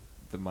on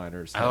the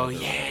miner's head. Oh or yeah.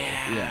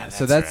 whatever. Yeah. That's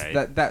So that's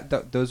right.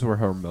 that. Those were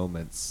her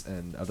moments,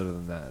 and other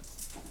than that,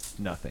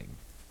 nothing.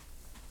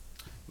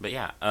 But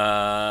yeah.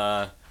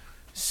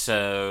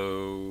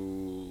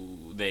 So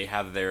they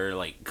have their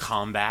like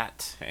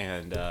combat,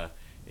 and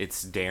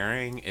it's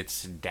daring,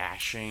 it's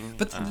dashing.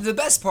 But the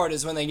best part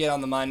is when they get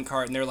on the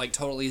minecart and they're like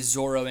totally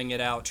Zorroing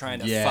it out, trying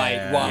to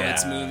fight while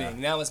it's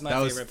moving. That was my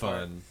favorite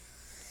part.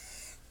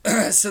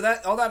 So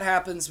that all that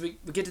happens, we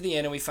get to the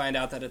end and we find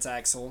out that it's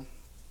Axel.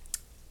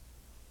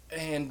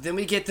 And then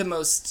we get the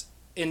most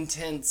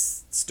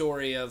intense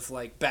story of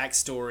like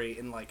backstory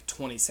in like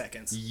 20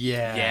 seconds.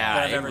 Yeah.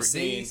 That I've ever They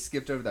seen.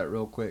 skipped over that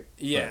real quick.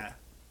 Yeah.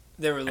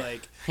 They were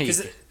like,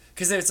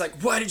 because it's like,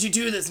 why did you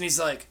do this? And he's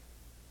like,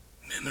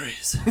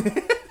 memories.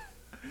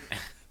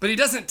 But he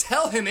doesn't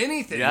tell him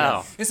anything.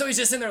 No. And so he's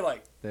just in there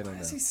like, They don't why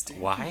know. is he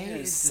standing Why here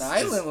is-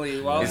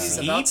 silently while is he's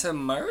he- about to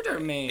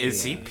murder me?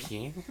 Is he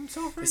peeing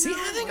himself right Is he now?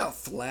 having a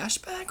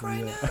flashback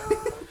right now?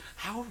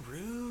 How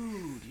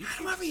rude.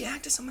 How do I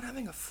react to someone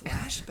having a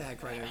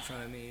flashback right in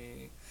front of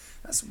me?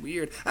 That's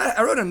weird.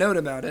 I wrote a note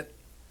about it.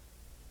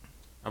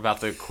 About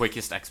the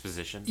quickest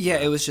exposition? Yeah,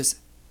 it was just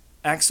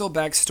Axel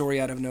backstory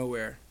out of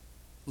nowhere.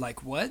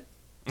 Like what?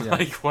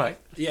 Like what?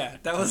 Yeah,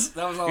 that was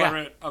all Yeah. I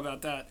wrote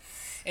about that.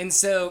 And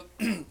so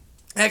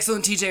Axel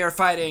and TJ are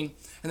fighting,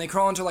 and they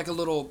crawl into like a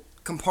little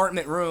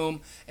compartment room,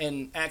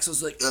 and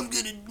Axel's like, "I'm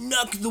gonna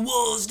knock the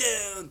walls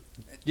down."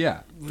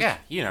 Yeah. Yeah,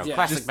 Yeah,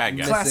 classic just bad guy.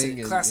 messing Classic,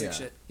 and- classic yeah.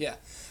 shit. Yeah,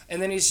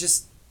 and then he's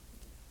just,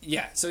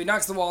 so he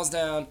knocks the walls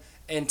down,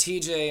 and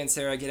TJ and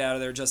Sarah get out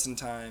of there just in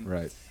time,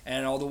 Right.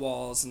 and all the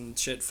walls and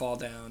shit fall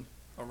down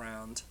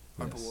around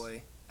our Yes.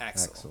 boy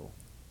Axel,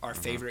 our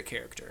favorite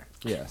character.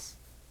 Yes.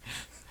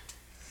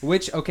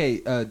 Which, okay,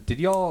 did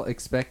y'all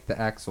expect the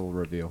Axel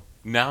reveal?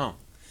 No.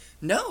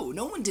 No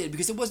one did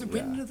because it wasn't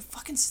written Yeah. into the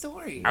fucking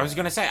story. I was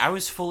going to say, I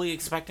was fully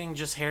expecting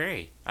just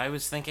Harry. I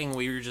was thinking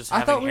we were just I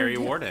having thought we Harry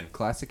were Warden.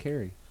 Classic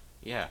Harry.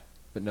 Yeah.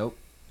 But nope.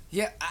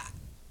 Yeah, I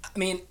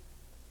mean,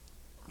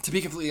 to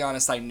be completely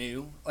honest, I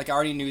knew. Like, I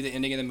already knew the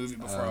ending of the movie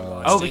before I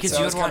watched it. Oh, because so you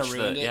I had was kinda watched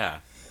ruined the... it. Yeah.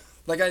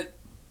 Like,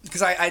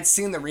 because I'd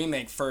seen the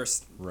remake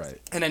first, Right.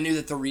 and I knew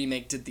that the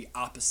remake did the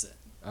opposite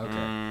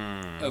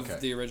Okay. of Okay.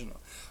 the original.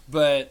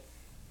 But,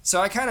 so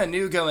I kind of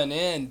knew going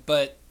in,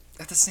 but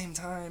at the same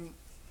time,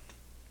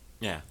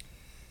 Yeah.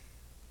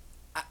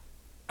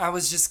 I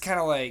was just kind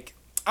of like,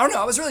 I don't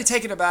know, I was really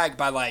taken aback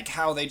by, like,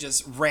 how they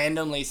just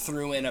randomly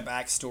threw in a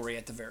backstory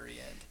at the very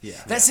end.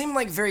 Yeah. That seemed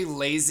like very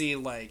lazy,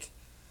 like,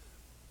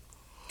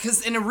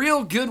 because in a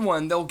real good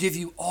one, they'll give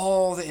you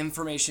all the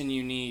information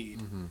you need.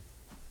 Mm-hmm.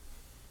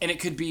 And it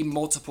could be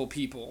multiple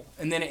people.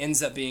 And then it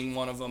ends up being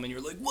one of them, and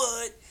you're like,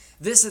 what?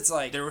 This, it's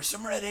like, There were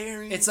some red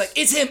herrings. it's like,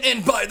 it's him,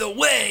 and by the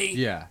way,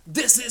 Yeah.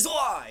 this is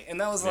why. And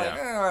that was like,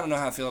 Yeah. I don't know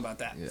how I feel about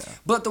that. Yeah.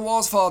 But the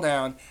walls fall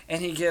down,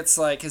 and he gets,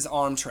 like, his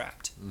arm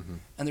trapped. Mm-hmm.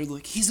 And they're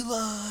like, he's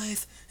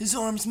alive. His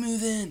arm's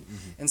moving.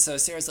 And so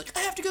Sarah's like,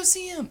 I have to go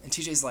see him. And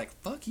TJ's like,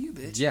 fuck you,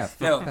 bitch. Yeah,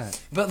 fuck No. that.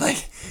 But, like,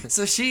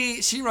 so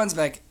she runs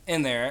back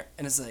in there,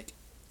 and is like,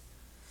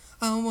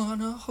 I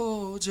wanna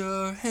hold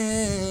your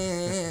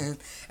hand.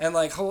 And,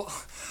 like,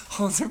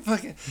 holds her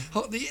fucking...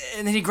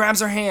 and then he grabs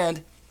her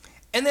hand,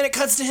 and then it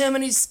cuts to him,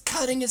 and he's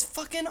cutting his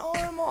fucking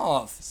arm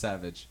off.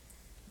 Savage.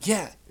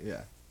 Yeah.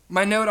 Yeah.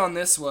 My note on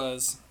this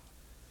was...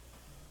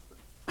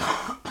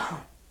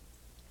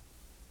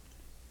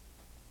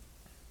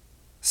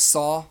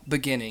 Saw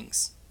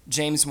Beginnings.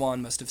 James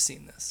Wan must have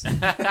seen this.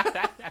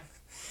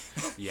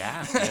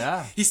 Yeah.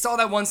 Yeah. He saw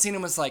that one scene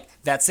and was like,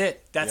 that's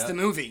it. That's Yep. the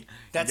movie.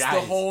 That's the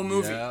Guys. whole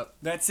movie. Yep.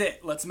 That's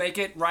it. Let's make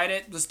it, write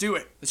it, let's do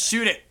it. Let's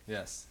shoot it.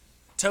 Yes.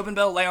 Tobin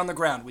Bell, lay on the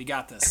ground. We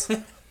got this.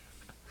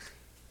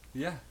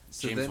 Yeah.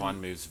 So James then-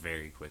 Wan moves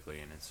very quickly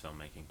in his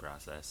filmmaking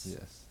process.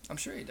 Yes. I'm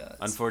sure he does.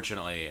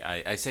 Unfortunately,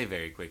 I say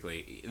very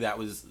quickly, that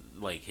was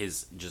like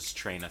his just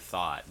train of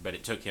thought, but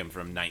it took him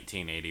from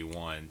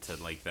 1981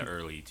 to like the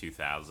early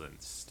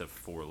 2000s to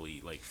form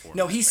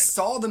No, that he train of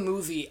saw the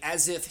movie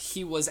as if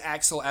he was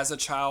Axel as a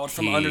child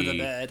from He under the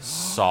bed.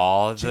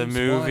 Saw the James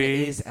Wan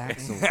movie. is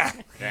Axel.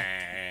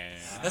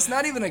 That's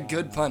not even a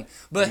good pun.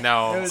 But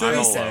No, so I'm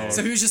he said- alone.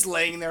 So he was just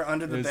laying there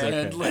under the It was bed,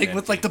 okay. like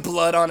with like the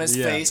blood on his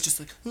Yeah. face,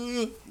 just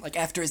like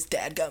after his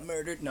dad got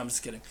murdered. No, I'm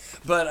just kidding.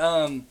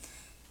 But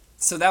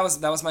so that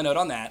was my note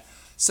on that.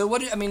 So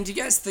do you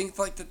guys think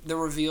like the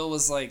reveal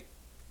was like?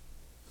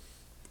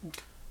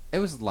 It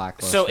was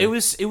lackluster. So it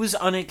was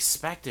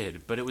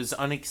unexpected, but it was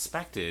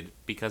unexpected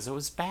because it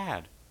was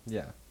bad.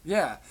 Yeah.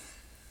 Yeah,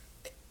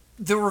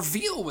 the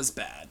reveal was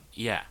bad,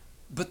 Yeah.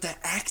 but the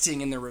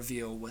acting in the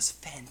reveal was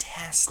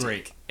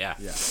fantastic. Yeah.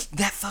 Yeah.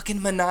 That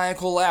fucking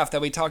maniacal laugh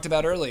that we talked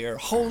about earlier.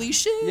 Holy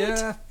shit!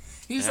 Yeah.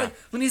 He's Yeah. like,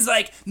 when he's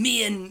like,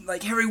 me and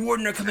like Harry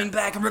Warden are coming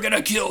back and we're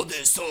gonna kill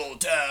this whole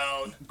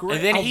town. Great.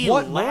 And then I he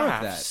want more of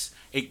that. laughs.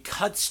 It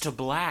cuts to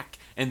black,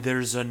 and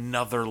there's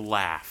another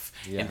laugh.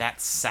 Yeah. And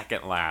that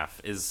second laugh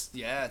is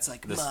Yeah, it's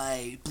like This-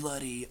 my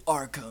bloody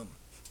Arkham.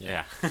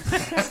 yeah.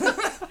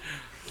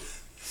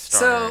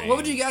 So, what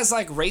would you guys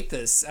like rate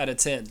this out of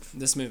 10?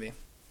 This movie?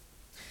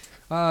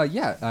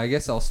 Yeah, I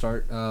guess I'll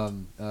start.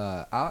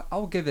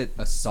 I'll give it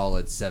a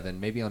solid 7.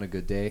 Maybe on a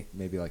good day,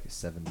 maybe like a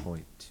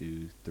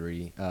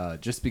 7.23.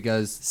 Just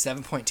because.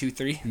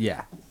 7.23.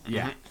 Yeah.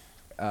 Yeah.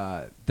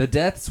 The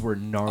deaths were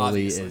gnarly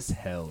Obviously. as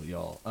hell,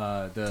 y'all.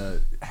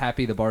 The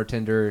Happy the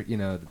bartender,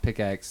 the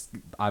pickaxe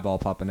eyeball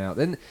popping out.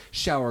 Then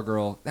Shower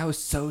Girl, that was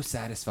so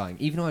satisfying.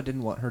 Even though I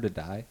didn't want her to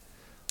die,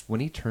 when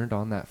he turned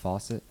on that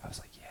faucet, I was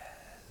like,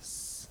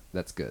 yes,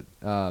 that's good.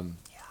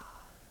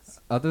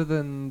 Other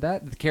than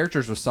that, the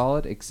characters were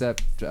solid,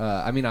 except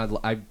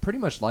I pretty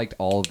much liked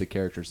all of the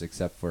characters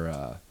except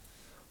for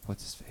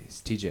what's his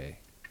face, TJ.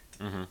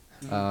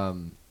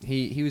 Mm-hmm.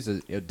 He was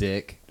a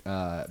dick.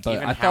 But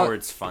Even I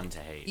Howard's fun to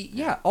hate.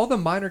 yeah, all the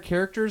minor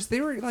characters, they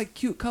were like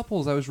cute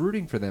couples. I was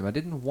rooting for them. I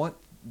didn't want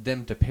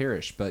them to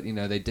perish, but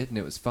they did, and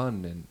it was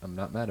fun, and I'm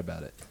not mad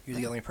about it. You're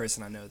the only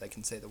person I know that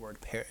can say the word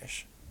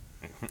perish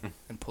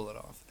and pull it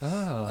off.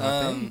 Oh,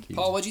 thank you.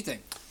 Paul, what'd you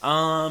think?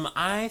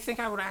 I think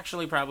I would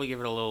actually probably give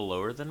it a little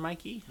lower than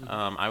Mikey.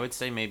 I would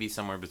say maybe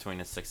somewhere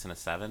between a 6 and a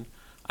 7.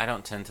 I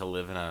don't tend to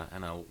live in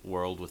a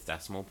world with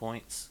decimal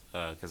points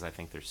because I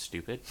think they're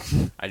stupid.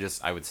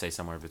 I would say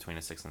somewhere between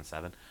a 6 and a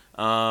 7.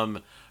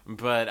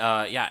 But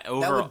yeah,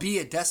 overall, That would be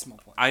a decimal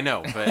point. I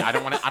know, but I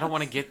don't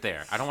want to get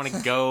there. I don't want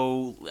to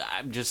go.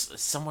 I'm just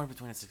somewhere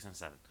between a 6 and a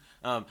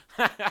 7.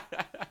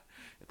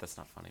 That's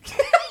not funny.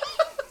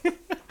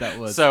 That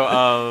was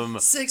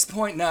 6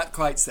 point, not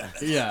quite 7.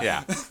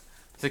 Yeah,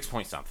 6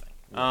 point something.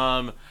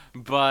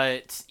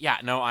 But yeah,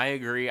 no, I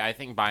agree. I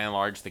think by and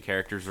large the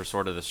characters were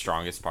sort of the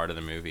strongest part of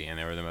the movie, and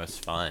they were the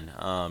most fun.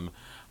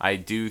 I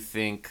do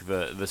think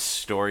the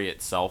story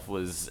itself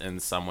was in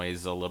some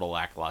ways a little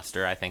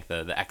lackluster. I think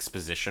the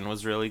exposition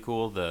was really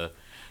cool. The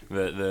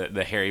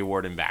Harry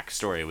Warden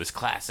backstory was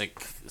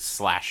classic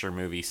slasher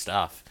movie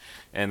stuff,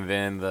 and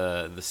then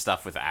the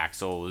stuff with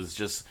Axel was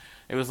just.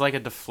 It was like a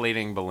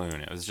deflating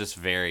balloon. It was just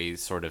very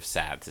sort of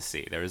sad to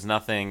see. There was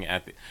nothing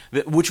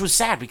which was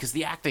sad because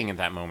the acting at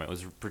that moment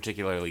was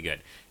particularly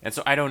good. And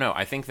so I don't know.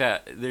 I think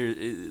that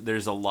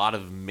there's a lot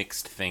of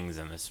mixed things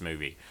in this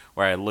movie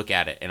where I look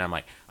at it and I'm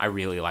like, I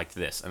really liked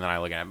this, and then I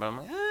look at it, but I'm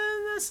like,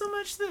 not so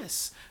much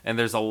this. And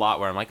there's a lot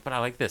where I'm like, but I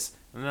like this.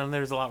 And then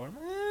there's a lot where I'm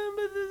like,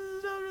 but this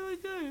is not really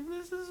good.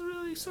 This is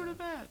really sort of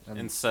bad.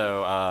 And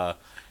so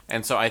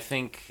I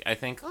think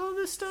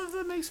this stuff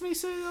that makes me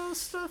say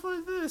stuff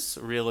like this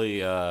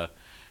really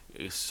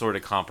sort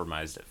of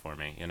compromised it for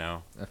me, I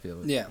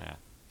feel it. Yeah.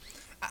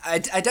 I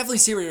definitely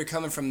see where you're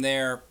coming from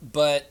there,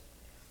 but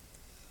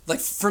like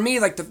for me,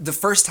 like the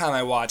first time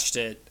I watched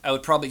it, I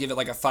would probably give it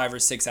like a 5 or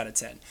 6 out of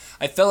 10.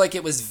 I felt like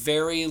it was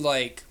very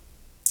like,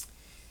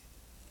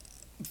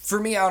 for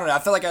me, I don't know. I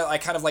felt like I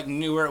kind of like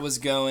knew where it was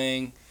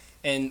going,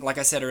 and like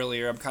I said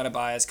earlier, I'm kind of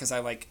biased because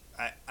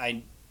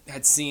I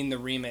had seen the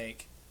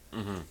remake.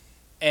 Mm-hmm.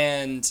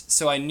 And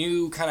so I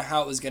knew kind of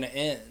how it was going to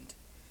end.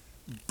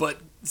 But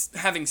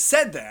having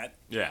said that,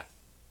 Yeah.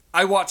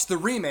 I watched the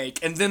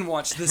remake and then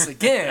watched this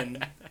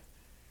again.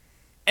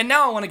 And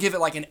now I want to give it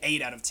like an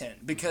 8 out of 10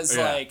 because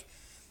like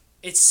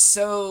it's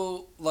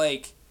so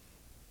like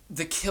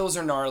the kills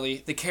are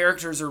gnarly, the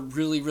characters are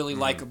really really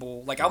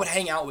likable. Like I would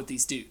hang out with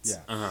these dudes.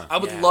 Yeah. I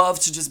would love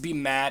to just be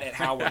mad at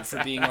Howard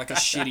for being like a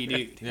shitty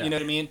dude. You know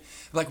what I mean?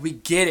 Like we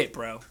get it,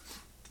 bro.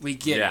 We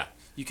get it.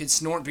 You can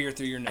snort beer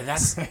through your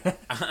nose.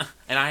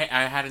 And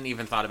I hadn't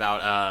even thought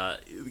about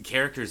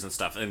characters and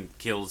stuff and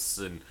kills,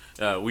 and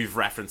we've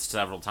referenced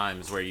several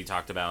times where you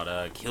talked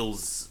about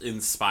kills,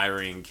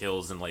 inspiring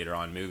kills in later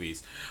on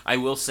movies. I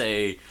will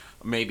say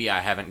maybe I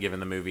haven't given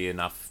the movie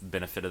enough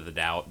benefit of the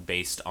doubt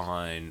based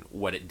on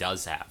what it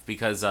does have,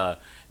 because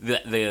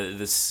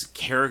this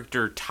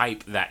character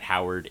type that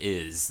Howard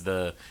is,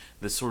 the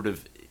sort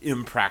of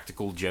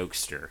impractical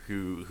jokester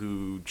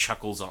who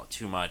chuckles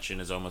too much and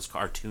is almost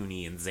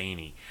cartoony and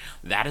zany.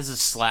 That is a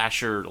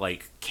slasher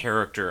like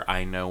character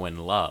I know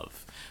and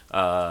love.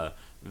 The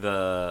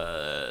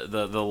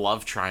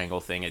love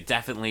triangle thing, it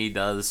definitely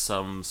does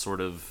some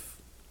sort of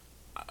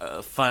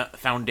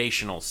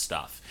foundational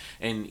stuff,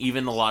 and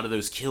even a lot of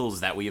those kills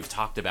that we have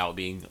talked about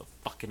being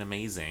fucking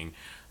amazing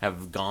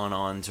have gone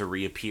on to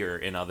reappear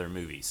in other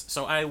movies.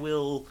 So I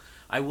will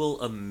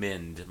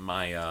amend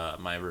my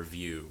my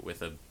review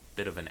with a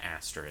bit of an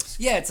asterisk.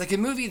 Yeah, it's like a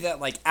movie that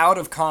like out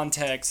of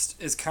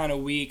context is kind of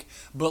weak,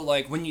 but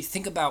like when you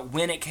think about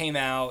when it came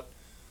out,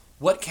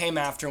 what came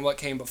after and what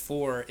came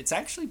before, it's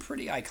actually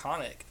pretty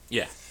iconic.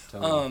 Yeah.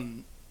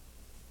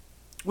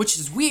 Which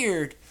is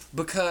weird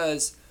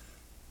because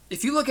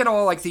if you look at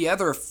all like the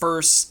other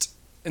first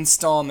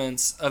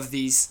installments of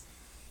these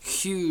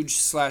huge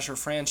slasher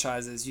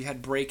franchises, you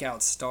had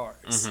breakout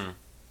stars. Mm-hmm.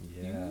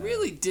 Yeah. You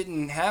really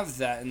didn't have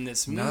that in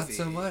this movie. Not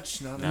so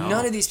much. No.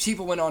 None of these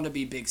people went on to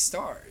be big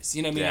stars.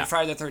 You know what I mean? Yeah. In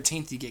Friday the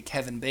 13th, you get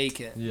Kevin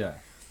Bacon. Yeah.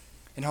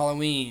 In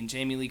Halloween,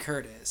 Jamie Lee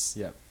Curtis.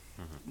 Yeah.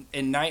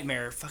 In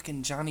Nightmare,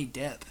 fucking Johnny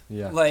Depp.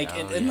 Yeah. Like,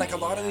 Oh, and like a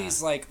lot of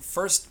these like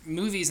first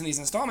movies in these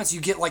installments,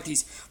 you get like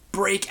these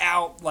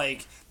breakout,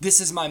 like, this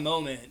is my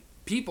moment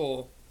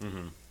people.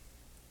 Mm-hmm.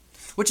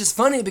 Which is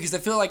funny because I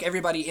feel like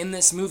everybody in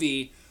this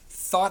movie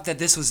thought that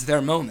this was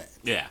their moment.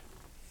 Yeah.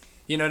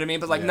 You know what I mean?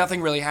 But like Yeah.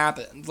 nothing really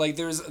happened. Like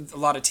there's a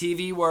lot of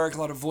TV work, a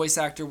lot of voice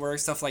actor work,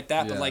 stuff like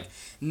that. But Yeah. like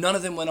none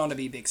of them went on to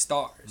be big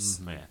stars.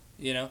 Yeah.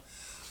 You know?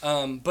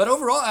 But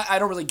overall, I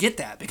don't really get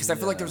that because I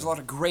feel like there's a lot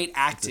of great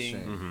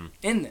acting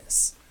in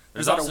this.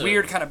 There's a lot of also-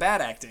 weird kind of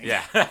bad acting.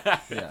 Yeah.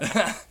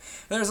 Yeah.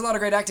 There's a lot of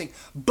great acting,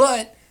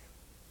 but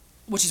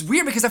which is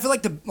weird because I feel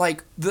like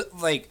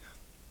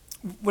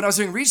when I was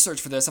doing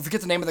research for this, I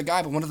forget the name of the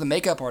guy, but one of the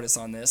makeup artists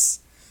on this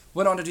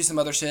went on to do some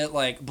other shit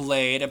like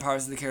Blade and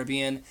Pirates of the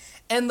Caribbean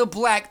and the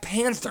Black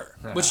Panther,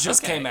 which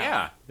just came out.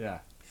 Yeah. Yeah.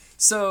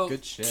 So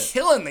Good shit.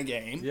 killing the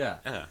game. Yeah.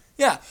 Yeah.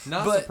 Yeah.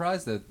 Not but,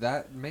 surprised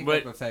that makeup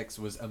But- effects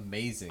was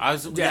amazing.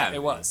 Yeah,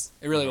 it was.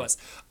 It really was.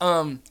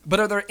 But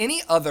are there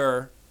any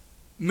other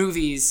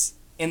movies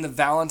in the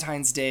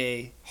Valentine's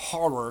Day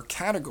horror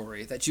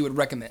category that you would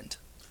recommend?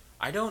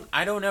 I don't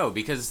know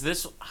because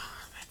this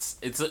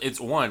it's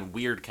one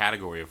weird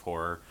category of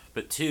horror,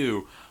 but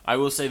two, I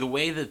will say the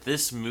way that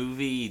this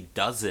movie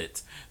does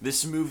it,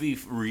 this movie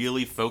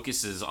really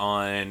focuses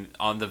on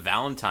the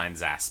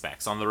Valentine's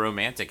aspects, on the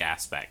romantic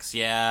aspects.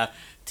 Yeah,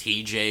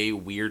 TJ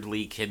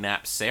weirdly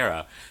kidnaps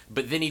Sarah,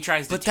 but then he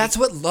tries to But that's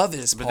what love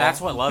is, Paul. But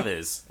that's what love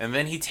is. And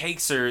then he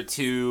takes her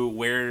to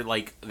where,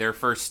 like, their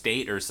first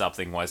date or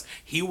something was.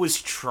 He was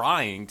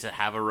trying to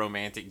have a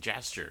romantic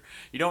gesture.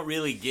 You don't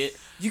really get...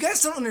 You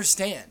guys don't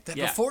understand that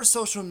Yeah. before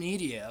social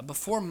media,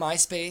 before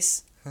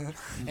MySpace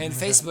and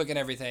Facebook and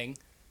everything,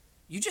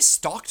 you just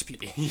stalked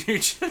people. You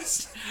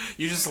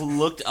just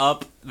looked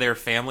up their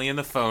family in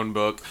the phone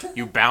book.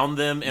 You bound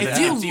them in If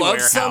an you empty loved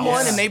warehouse.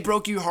 someone and they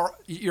broke your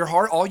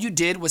heart, all you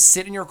did was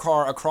sit in your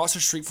car across the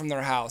street from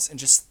their house and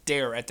just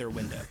stare at their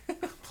window.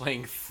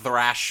 Playing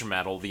thrash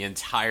metal the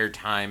entire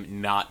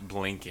time, not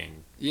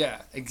blinking.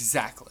 Yeah,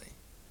 exactly.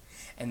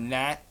 And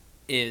that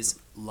is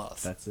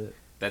love. That's it.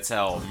 That's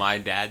how my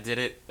dad did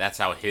it. That's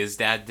how his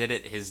dad did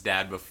it. His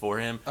dad before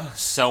him.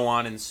 So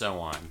on and so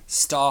on.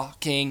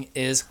 Stalking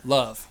is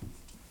love.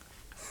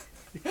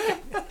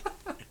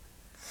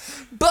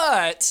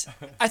 But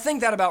I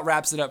think that about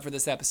wraps it up for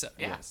this episode.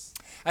 Yes.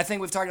 I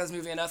think we've talked about this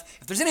movie enough.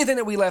 If there's anything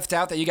that we left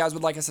out that you guys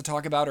would like us to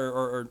talk about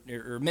or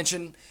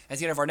mention at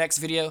the end of our next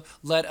video,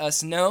 let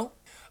us know.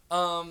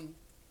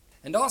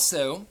 And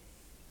also...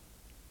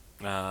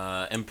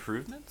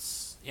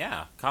 Improvements?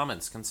 Yeah.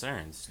 Comments,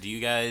 concerns. Do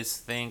you guys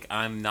think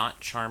I'm not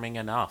charming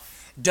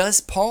enough? Does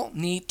Paul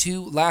need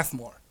to laugh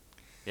more?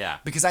 Yeah.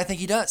 Because I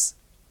think he does.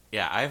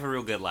 Yeah, I have a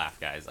real good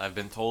laugh, guys. I've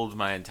been told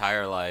my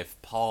entire life,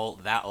 Paul,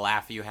 that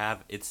laugh you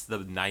have, it's the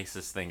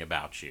nicest thing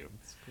about you.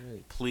 That's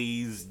great.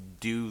 Please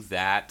do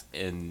that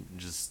and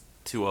just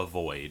to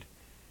avoid.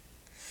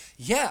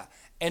 Yeah.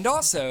 And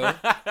also,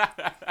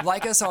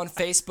 like us on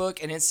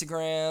Facebook and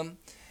Instagram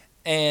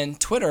and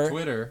Twitter.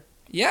 Twitter.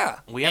 Yeah.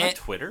 We have a And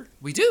Twitter?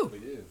 We do. We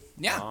do.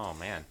 Yeah. Oh,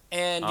 man.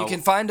 And you Oh.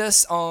 can find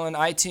us on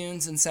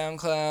iTunes and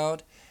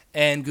SoundCloud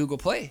and Google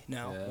Play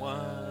now.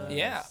 What?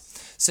 Yeah.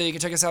 So you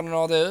can check us out on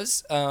all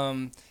those.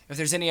 If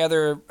there's any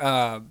other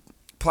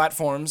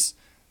platforms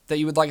that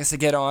you would like us to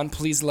get on,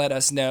 please let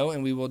us know,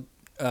 and we will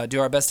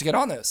do our best to get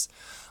on those.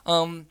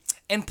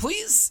 And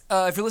please,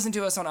 if you're listening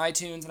to us on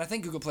iTunes, and I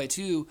think Google Play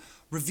too,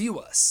 review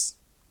us.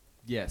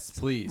 Yes,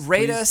 please.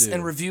 Rate Please us do.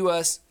 and review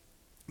us,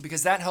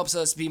 because that helps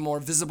us be more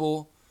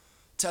visible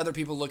to other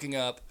people looking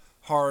up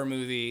horror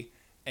movie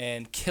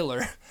and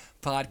killer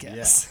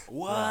podcasts.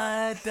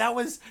 What? That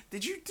was...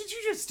 Did you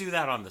just do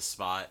that on the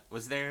spot?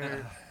 Was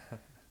there...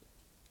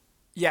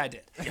 Yeah, I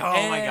did.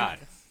 Oh, my God.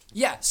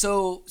 Yeah,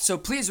 so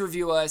please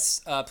review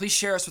us. Please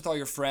share us with all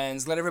your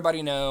friends. Let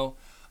everybody know.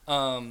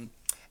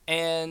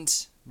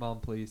 And Mom,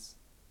 please.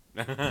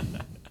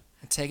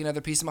 take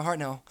another piece of my heart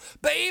now,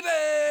 baby.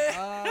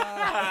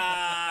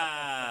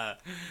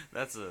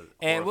 That's a...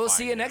 And we'll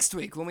see you horrifying next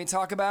week when we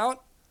talk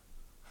about...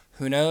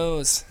 Who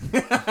knows?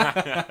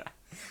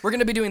 We're going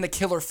to be doing the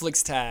Killer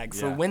Flicks tag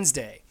for Yeah.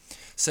 Wednesday.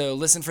 So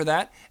listen for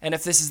that. And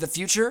if this is the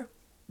future,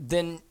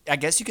 then I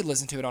guess you could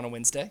listen to it on a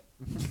Wednesday.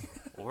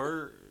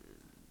 Or...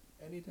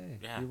 Any day.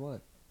 Yeah. You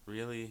want.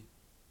 Really...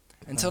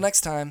 Until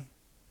next time,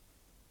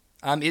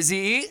 I'm Izzy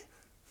E.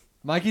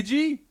 Mikey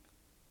G.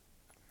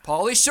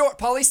 Pauly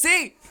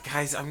C.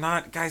 Guys,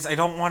 I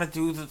don't want to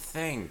do the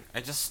thing.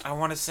 I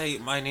want to say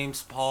my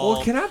name's Paul.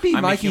 Well, can I be I'm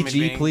a Mikey human G,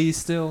 being. please,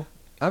 still?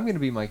 I'm going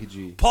to be Mikey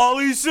G.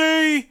 Pauly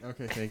C!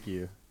 Okay, thank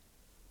you.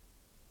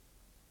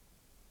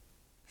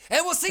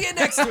 And we'll see you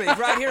next week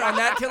right here on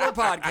That Killer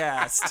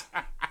Podcast.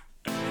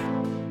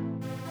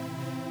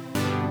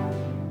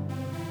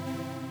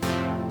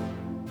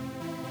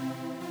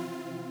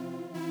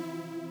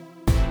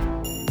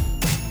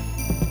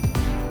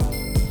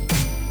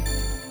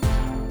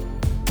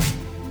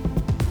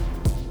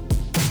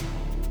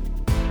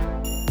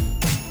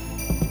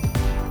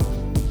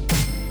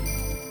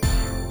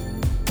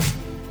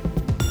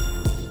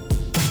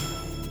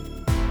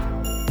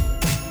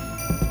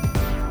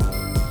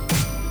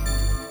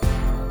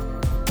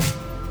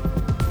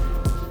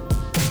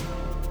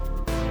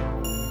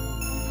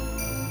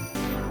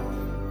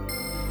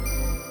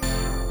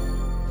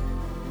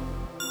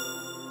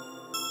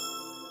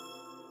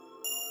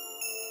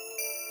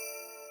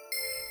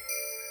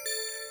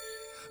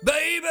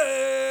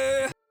 Baby!